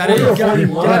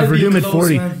 Verdum at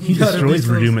 40, man. He destroys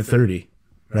Verdum at 30,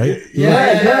 right?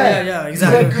 Yeah, exactly. He's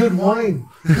got good wine.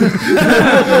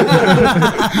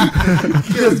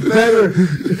 He gets better.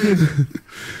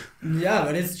 Yeah,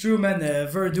 but it's true, man.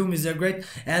 Werdum is a great.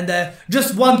 And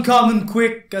just one comment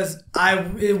quick, because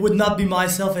it would not be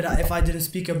myself if I didn't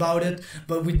speak about it,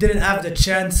 but we didn't have the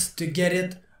chance to get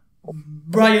it.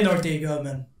 Brian Ortega,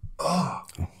 man. Oh,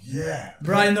 yeah.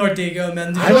 Brian Ortega,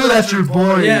 man. I know that's your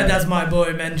boy. Yeah, that's my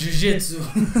boy, man. Jiu-Jitsu.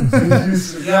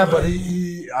 Yeah, but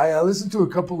I listened to a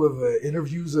couple of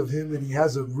interviews of him, and he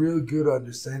has a real good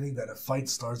understanding that a fight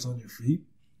starts on your feet.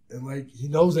 And, like, he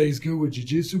knows that he's good with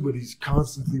jiu-jitsu, but he's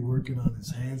constantly working on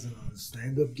his hands and on his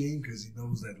stand-up game because he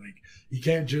knows that, like, he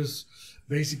can't just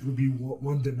basically be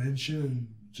one dimension and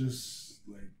just,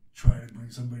 like, try to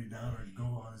bring somebody down or go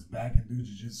on his back and do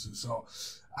jiu-jitsu. So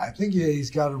I think, he's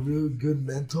got a real good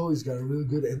mental. He's got a real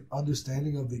good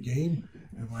understanding of the game.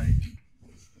 And, like,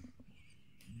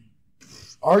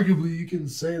 arguably you can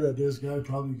say that this guy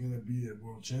probably going to be a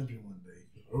world champion one day.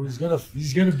 Or he's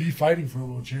gonna be fighting for a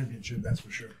world championship, that's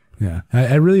for sure. Yeah,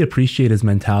 I really appreciate his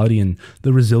mentality and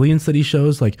the resilience that he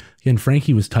shows. Like, again,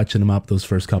 Frankie was touching him up those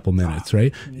first couple minutes,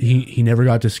 right? Yeah. He never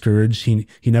got discouraged. He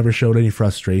never showed any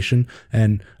frustration.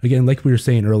 And again, like we were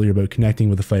saying earlier about connecting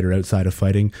with a fighter outside of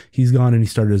fighting, he's gone and he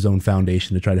started his own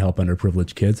foundation to try to help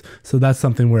underprivileged kids. So that's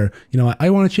something where, I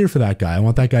want to cheer for that guy. I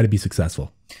want that guy to be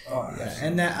successful. Oh, yeah.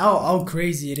 And how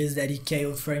crazy it is that he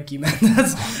KO'd Frankie, man.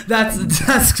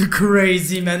 That's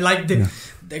crazy, man. Like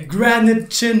the granite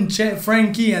chin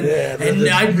Frankie and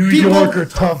New Yorker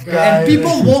tough guy. And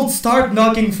people won't start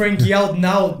knocking Frankie out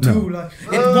now too. No. Like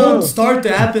it won't start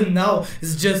to happen now.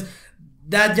 It's just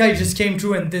that guy just came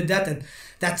through and did that, and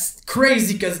that's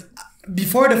crazy because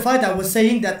before the fight I was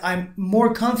saying that I'm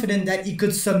more confident that he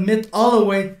could submit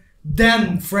Holloway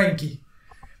than Frankie,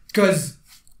 because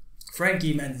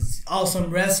Frankie, man, is awesome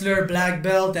wrestler, black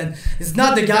belt, and it's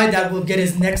not the guy that will get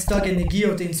his neck stuck in the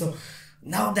guillotine. So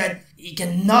now that he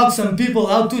can knock some people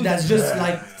out too, that's just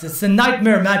it's a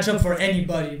nightmare matchup for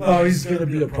anybody. Oh, he's going to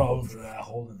be a problem for that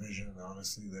whole division,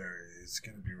 honestly. It's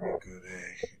going to be real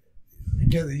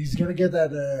good. He's going to get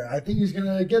that, I think he's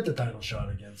going to get the title shot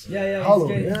against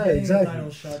Holloway.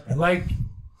 Exactly. And like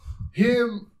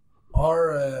him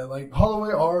or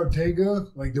Holloway or Ortega,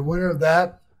 like the winner of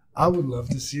that, I would love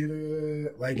to see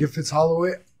it. Like if it's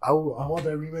Holloway, I want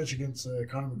that rematch against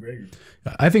Conor McGregor.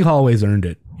 I think Holloway's earned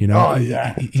it. Oh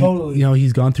yeah, totally.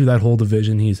 He's gone through that whole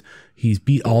division. He's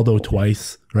beat Aldo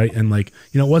twice, right? And it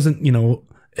wasn't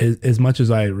as much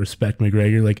as I respect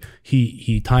McGregor, like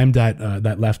he timed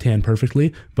that left hand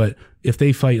perfectly, but if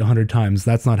they fight 100 times,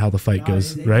 that's not how the fight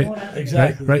goes, right?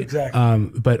 Exactly. Right.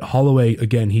 Exactly. But Holloway,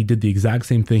 again, he did the exact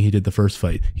same thing he did the first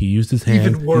fight. He used his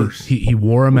hand. Even worse. He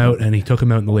wore him out, and he took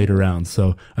him out in the later rounds.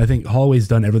 So I think Holloway's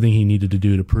done everything he needed to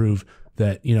do to prove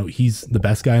that, you know, he's the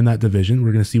best guy in that division.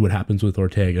 We're going to see what happens with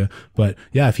Ortega. But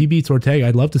yeah, if he beats Ortega,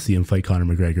 I'd love to see him fight Conor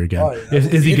McGregor again. Oh, yeah.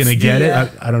 Is he going to get it?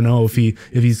 I don't know if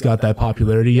he's got that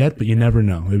popularity yet, but you never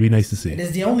know. It'd be nice to see. It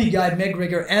is the only guy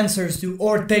McGregor answers to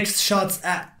or takes shots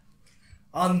at.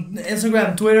 On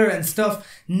Instagram, Twitter, and stuff,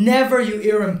 never you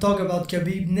hear him talk about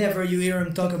Khabib. Never you hear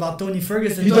him talk about Tony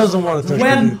Ferguson. He doesn't want to touch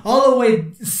When Khabib.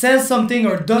 Holloway says something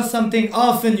or does something,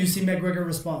 often you see McGregor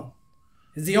respond.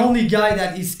 He's the only guy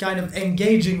that he's kind of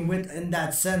engaging with in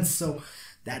that sense. So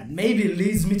that maybe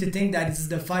leads me to think that this is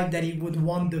the fight that he would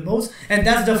want the most, and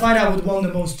that's the fight I would want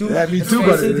the most too. Yeah, me too.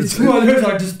 But the two others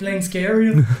are just plain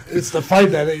scary. It's the fight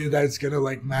that's gonna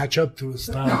like match up to his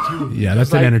style too. Yeah,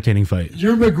 that's an entertaining fight.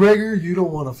 You're McGregor. You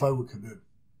don't want to fight with Khabib.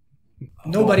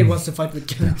 Nobody wants to fight with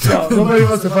Khabib. No, nobody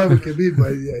wants to fight with Khabib,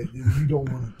 but yeah, you don't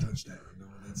want to touch that. You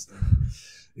know, that's the,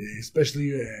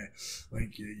 especially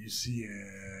like you see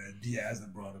Diaz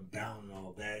that brought him down and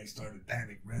all that. He started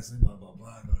panic wrestling, blah blah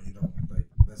blah. No, you don't like.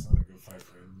 That's not a good fight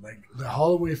for him. Like the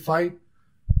Holloway fight,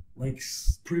 like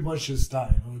pretty much his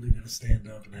style. You know, they're gonna stand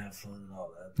up and have fun and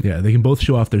all that. Yeah, they can both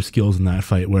show off their skills in that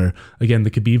fight. Where again, the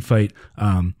Khabib fight,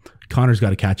 Conor's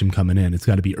got to catch him coming in. It's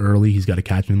got to be early. He's got to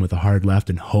catch him with a hard left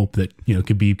and hope that, you know,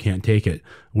 Khabib can't take it.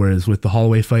 Whereas with the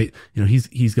Holloway fight, you know,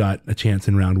 he's got a chance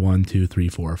in round 1, 2, 3,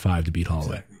 4, 5 to beat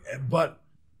Holloway. Exactly. But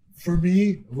for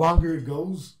me, longer it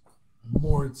goes,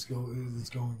 more it's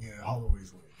going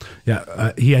Holloway's way.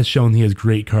 Yeah, he has shown he has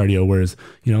great cardio, whereas,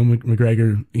 you know,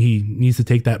 McGregor, he needs to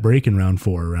take that break in round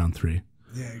 4 or round 3.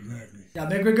 Yeah, exactly. Yeah,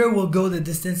 McGregor will go the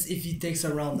distance if he takes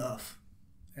a round off.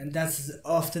 And that's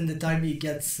often the time he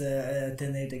gets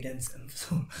 10-8 against him.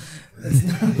 So,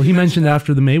 well, he mentioned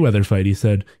after the Mayweather fight, he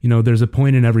said, you know, there's a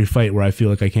point in every fight where I feel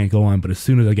like I can't go on, but as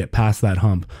soon as I get past that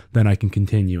hump, then I can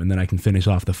continue, and then I can finish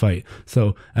off the fight.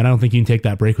 So, and I don't think you can take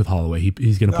that break with Holloway.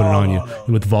 He's going to put it on you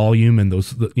with volume and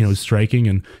those, you know, striking.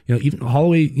 And, you know, even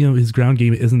Holloway, you know, his ground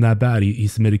game isn't that bad. He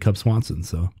submitted Cub Swanson,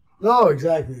 so. No,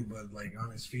 exactly. But, like,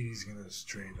 on his feet, he's going to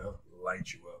straight up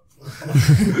light you up.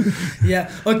 Yeah,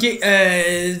 ok.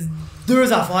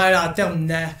 Deux affaires en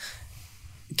terminant.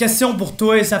 Question pour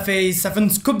toi, ça fait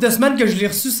une couple de semaines que je l'ai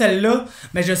reçu celle-là,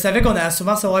 mais je savais qu'on allait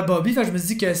souvent recevoir Bobby, fait que je me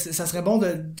dis que ça serait bon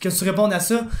que tu répondes à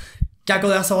ça quand on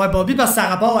allait recevoir Bobby, parce que ça a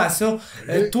rapport à ça.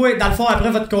 Toi, dans le fond,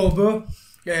 après votre combat,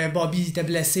 Bobby était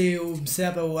blessé au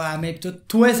biceps, à la main pis tout.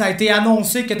 Toi, ça a été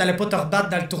annoncé que t'allais pas te rebattre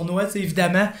dans le tournoi,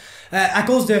 évidemment. À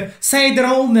cause de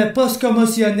syndrome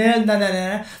post-commotionnel,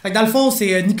 nanana. Fait que dans le fond,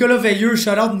 c'est Nicolas Veilleux,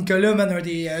 shout-out Nicolas, man, un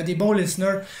des bons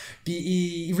listeners. Puis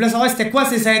il voulait savoir c'était quoi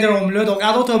ces syndromes-là. Donc,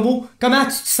 en d'autres mots, comment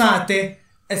tu te sentais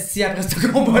après ce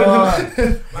combat-là?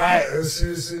 Ouais,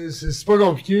 c'est pas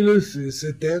compliqué, là.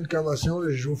 C'était une commotion, là.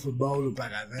 J'ai joué au football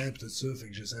auparavant, pis tout ça, fait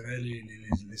que je savais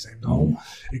les symptômes.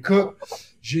 Écoute,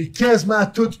 j'ai quasiment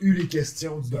toutes eu les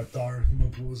questions du docteur. Il m'a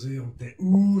posé, on était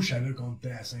où? Je savais qu'on était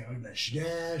à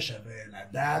Saint-Roch-de-la-Chigan, je savais la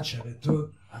date, je savais tout,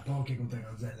 à part quand on était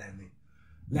rendu à l'année.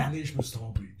 L'année, je me suis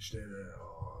trompé. J'étais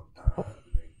en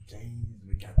 2015,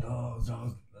 2014,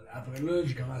 genre, après là,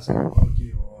 j'ai commencé à me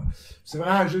dire, ok, c'est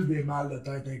vraiment juste des mal de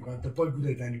tête incroyables. T'as pas le goût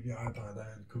d'être à la lumière pendant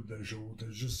une couple de jours. T'as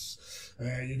juste,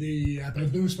 après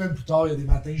 2 semaines plus tard, il y a des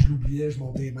matins, je l'oubliais, je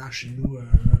montais les marches chez nous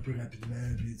un peu rapidement,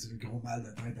 puis le gros mal de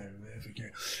tête arrivait. Fait que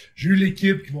j'ai eu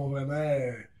l'équipe qui m'ont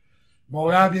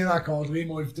vraiment bien encadré,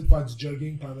 m'ont évité de faire du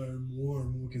jogging pendant un mois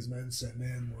quasiment une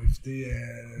semaine, m'ont évité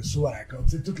saut à la corde.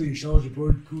 Tu sais, toutes les choses, j'ai pas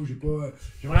eu le coup, j'ai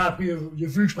vraiment appris, il a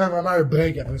fallu que je prenne vraiment un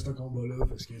break après ce combat-là,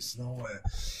 parce que sinon,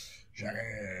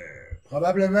 j'aurais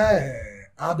probablement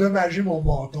endommagé mon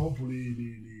menton pour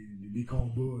les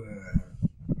combats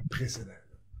précédents.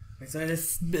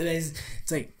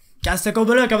 Quand ce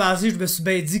combat-là a commencé, je me suis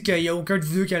bien dit qu'il y a aucun de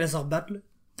vous deux qui allait se rebattre, là.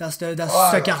 Dans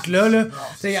cette carte-là, là.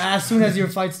 As soon as your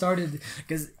fight started,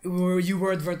 because you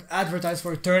were advertised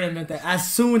for a tournament,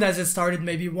 as soon as it started,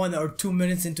 maybe 1 or 2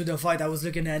 minutes into the fight, I was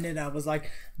looking at it, I was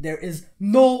like, there is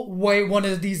no way one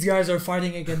of these guys are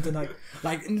fighting again tonight.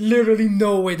 Like, literally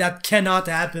no way, that cannot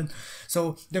happen.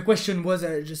 So, the question was,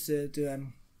 just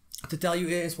to tell you,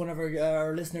 it's one of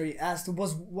our listeners asked,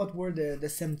 what were the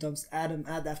symptoms Adam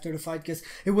had after the fight, because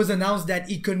it was announced that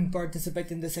he couldn't participate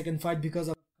in the second fight because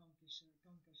of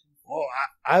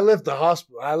I left the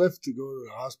hospital. I left to go to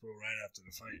the hospital right after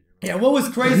the fight. Yeah, what was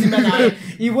crazy, man,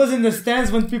 he was in the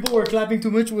stands when people were clapping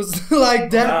too much, was like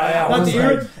that. Not the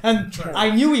ear. And I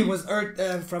knew he was hurt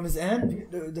from his hand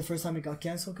the first time he got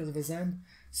cancelled because of his hand.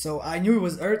 So I knew he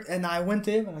was hurt, and I went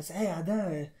to him and I said, hey,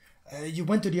 Adam, you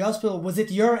went to the hospital. Was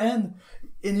it your hand?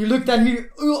 And he looked at me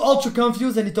ultra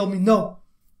confused and he told me, no,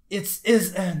 it's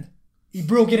his hand. He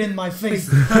broke it in my face.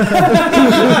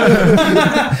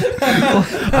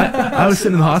 I was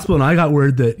sitting in the hospital and I got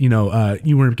word that, you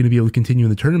weren't going to be able to continue in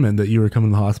the tournament, that you were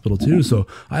coming to the hospital too. So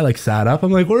I sat up.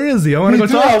 I'm like, where is he? I want to go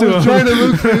talk to him. I was trying to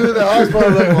look for you in the hospital.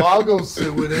 I'm like, well, I'll go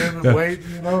sit with him and wait,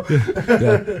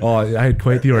 Yeah. Oh, I had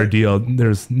quite the ordeal.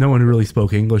 There's no one who really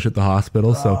spoke English at the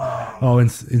hospital. So,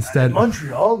 instead. In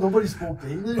Montreal, nobody spoke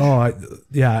English?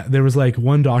 There was like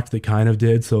one doctor that kind of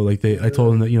did. So like I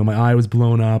told him that, my eye was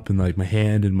blown up and like my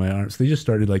hand and my arm. So they just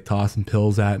started like tossing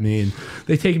pills at me, and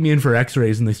they take me in for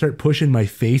x-rays and they start pushing my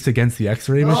face against the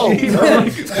x-ray machine. I'm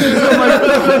like,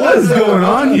 what is going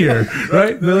on here?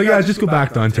 Right? They're like, yeah, just go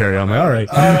back to Ontario. I'm like, all right.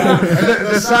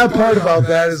 The sad part about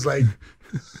that is like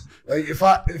if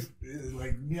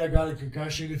me, I got a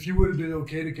concussion. If you would have been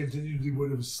okay to continue, they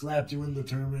would have slapped you in the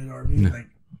tournament. Or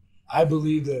I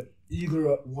believe that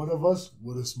either one of us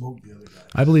would have smoked the other guy.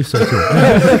 I believe so too.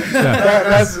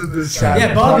 That's the sad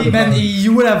Yeah, Bobby, man,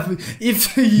 you would have,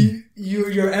 if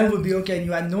your hand would be okay and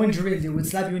you had no injury, they would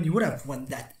slap you and you would have won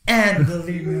that. And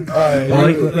believe me.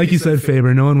 Like you said,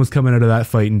 Faber, no one was coming out of that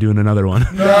fight and doing another one.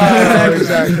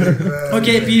 Exactly.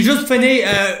 Ok, puis juste finir,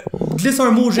 glisse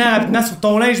un mot, Jean, rapidement sur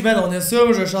ton linge, man. On a ça,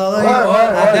 je chandail.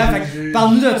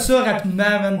 Parle-nous de ça rapidement,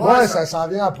 man. Ouais, ça s'en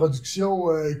vient en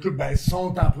production. Écoute,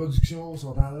 sont en production, sont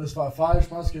en train de se faire. Je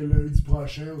pense que lundi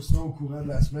prochain, ou sinon au courant de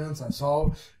la semaine, ça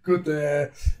sort. Écoute,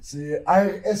 c'est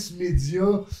RS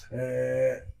Media.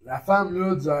 La femme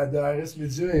là de RS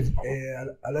Media,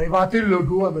 elle a inventé le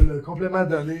logo, elle me l'a complètement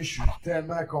donné. Je suis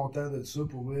tellement content de ça.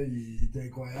 Pour vrai, il est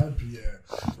incroyable. Puis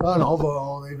on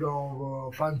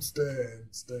va faire une petite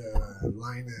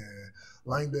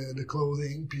line de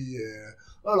clothing. Puis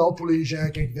pour les gens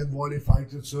quand ils viennent voir les fights,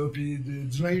 tout ça. Puis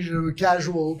du linge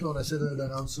casual. Puis on essaie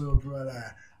de rendre ça un peu à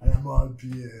la mode.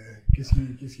 Puis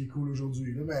qu'est-ce qui est cool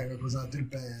aujourd'hui là, ben représenter le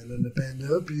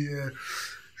panda. Puis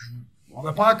on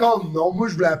n'a pas encore de nom. Moi,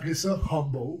 je voulais appeler ça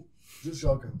Humble. Juste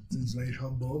comme du linge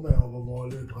Humble, mais on va voir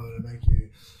là probablement que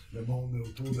le monde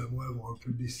autour de moi va un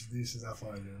peu décider ces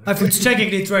affaires-là. Faut que tu checkes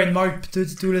avec les trademarks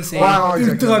pis tout là. C'est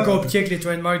ultra compliqué avec les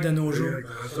trademarks de nos jours.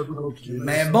 C'est un peu compliqué.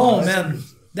 Mais bon, man.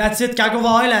 That's it. Quand on va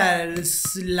avoir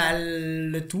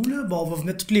le tout, là, on va vous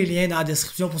mettre tous les liens dans la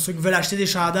description pour ceux qui veulent acheter des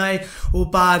chandails au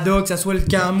Panda, que ça soit le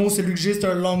camo, celui que j'ai, c'est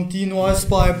un long tee noir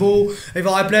super beau. Il va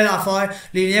y avoir plein d'affaires.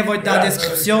 Les liens vont être dans la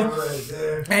description.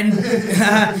 And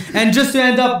just to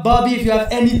end up, Bobby, if you have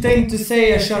anything to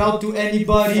say, a shout out to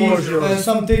anybody,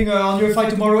 something on your fight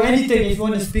tomorrow, anything, if you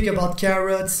want to speak about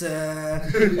carrots. Yeah,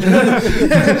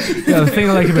 the thing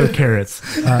I like about carrots.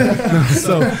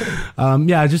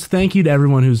 Just thank you to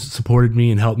everyone who's supported me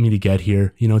and helped me to get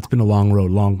here. It's been a long road,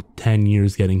 long 10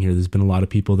 years getting here. There's been a lot of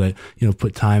people that,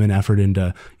 put time and effort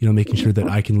into, making sure that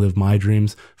I can live my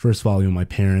dreams. First of all, my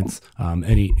parents,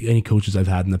 any coaches I've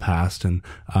had in the past. And,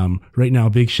 right now,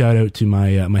 a big shout out to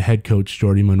my head coach,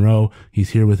 Jordy Monroe. He's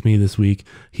here with me this week.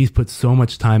 He's put so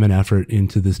much time and effort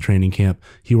into this training camp.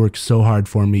 He works so hard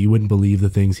for me. You wouldn't believe the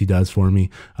things he does for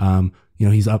me.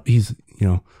 He's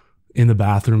in the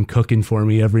bathroom cooking for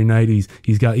me every night. He's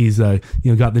got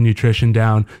the nutrition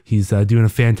down. He's doing a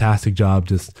fantastic job.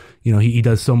 Just he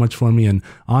does so much for me. And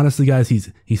honestly, guys,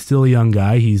 he's still a young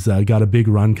guy. He's got a big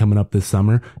run coming up this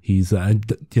summer. He's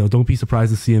don't be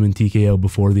surprised to see him in TKO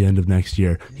before the end of next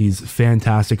year. He's a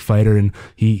fantastic fighter, and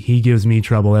he gives me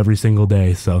trouble every single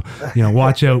day. So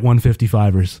watch out,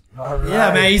 155ers. Right.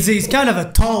 Yeah, man, he's kind of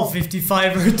a tall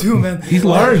 55er too, man. He's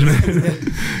large,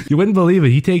 man. You wouldn't believe it.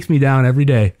 He takes me down every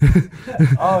day.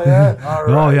 Oh yeah. All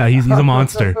right. Oh yeah, he's a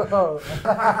monster. So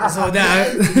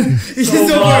that he's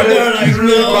over there like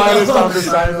no.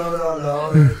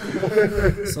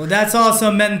 So that's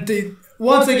awesome, man.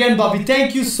 Once again, Bobby,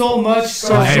 thank you so much.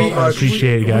 I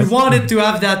appreciate it, guys. We wanted to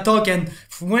have that talk, and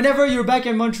whenever you're back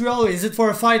in Montreal, is it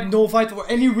for a fight, no fight, for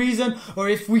any reason, or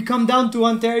if we come down to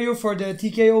Ontario for the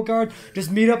TKO card, just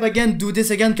meet up again, do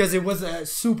this again, because it was a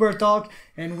super talk,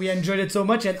 and we enjoyed it so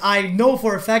much, and I know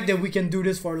for a fact that we can do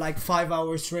this for like 5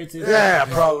 hours straight. Yeah,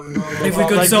 probably. If we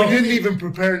could, we didn't even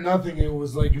prepare nothing. It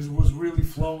was really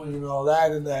flowing and all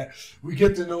that, and that we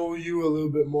get to know you a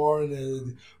little bit more,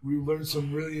 and we learned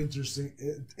some really interesting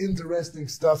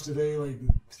stuff today, like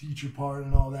the teacher part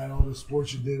and all that, all the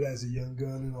sports you did as a young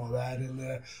gun and all that, and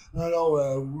we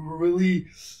were really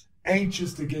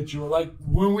anxious to get you. Like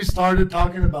when we started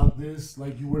talking about this,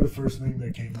 like you were the first name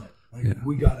that came up. Like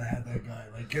we gotta have that guy.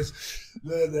 Like, cause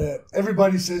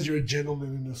everybody says you're a gentleman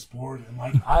in the sport, and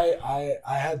like I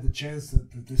had the chance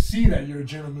to see that you're a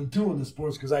gentleman too in the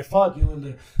sports, because I fought you in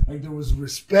the like there was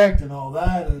respect and all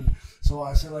that, and so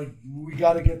I said like we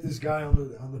gotta get this guy on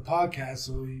the podcast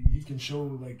so he can show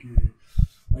like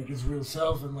his real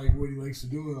self and like what he likes to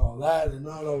do and all that. And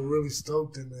now I'm really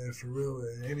stoked and for real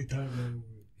anytime.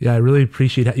 Yeah, I really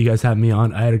appreciate you guys having me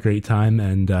on. I had a great time,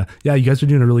 and yeah, you guys are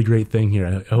doing a really great thing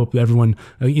here. I hope everyone,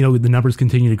 the numbers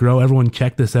continue to grow. Everyone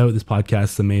check this out. This podcast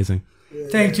is amazing.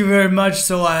 Thank you very much.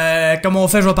 So, comme on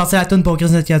fait, je vais partir à la toune pour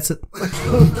Chris notre titre.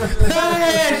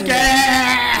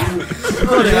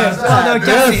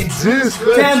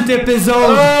 10th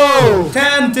episode. Oh.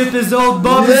 10th episode.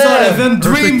 Bobby Sullivan.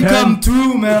 Dream come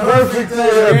true, man. Perfect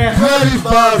day. Bloody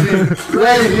Bobby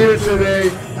right here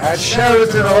today at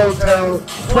Sheraton Hotel,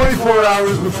 24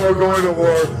 hours before going to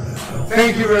war.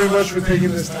 Thank you very much for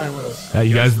taking this time with us.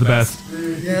 You guys are the best.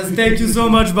 Yes, thank you so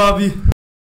much, Bobby.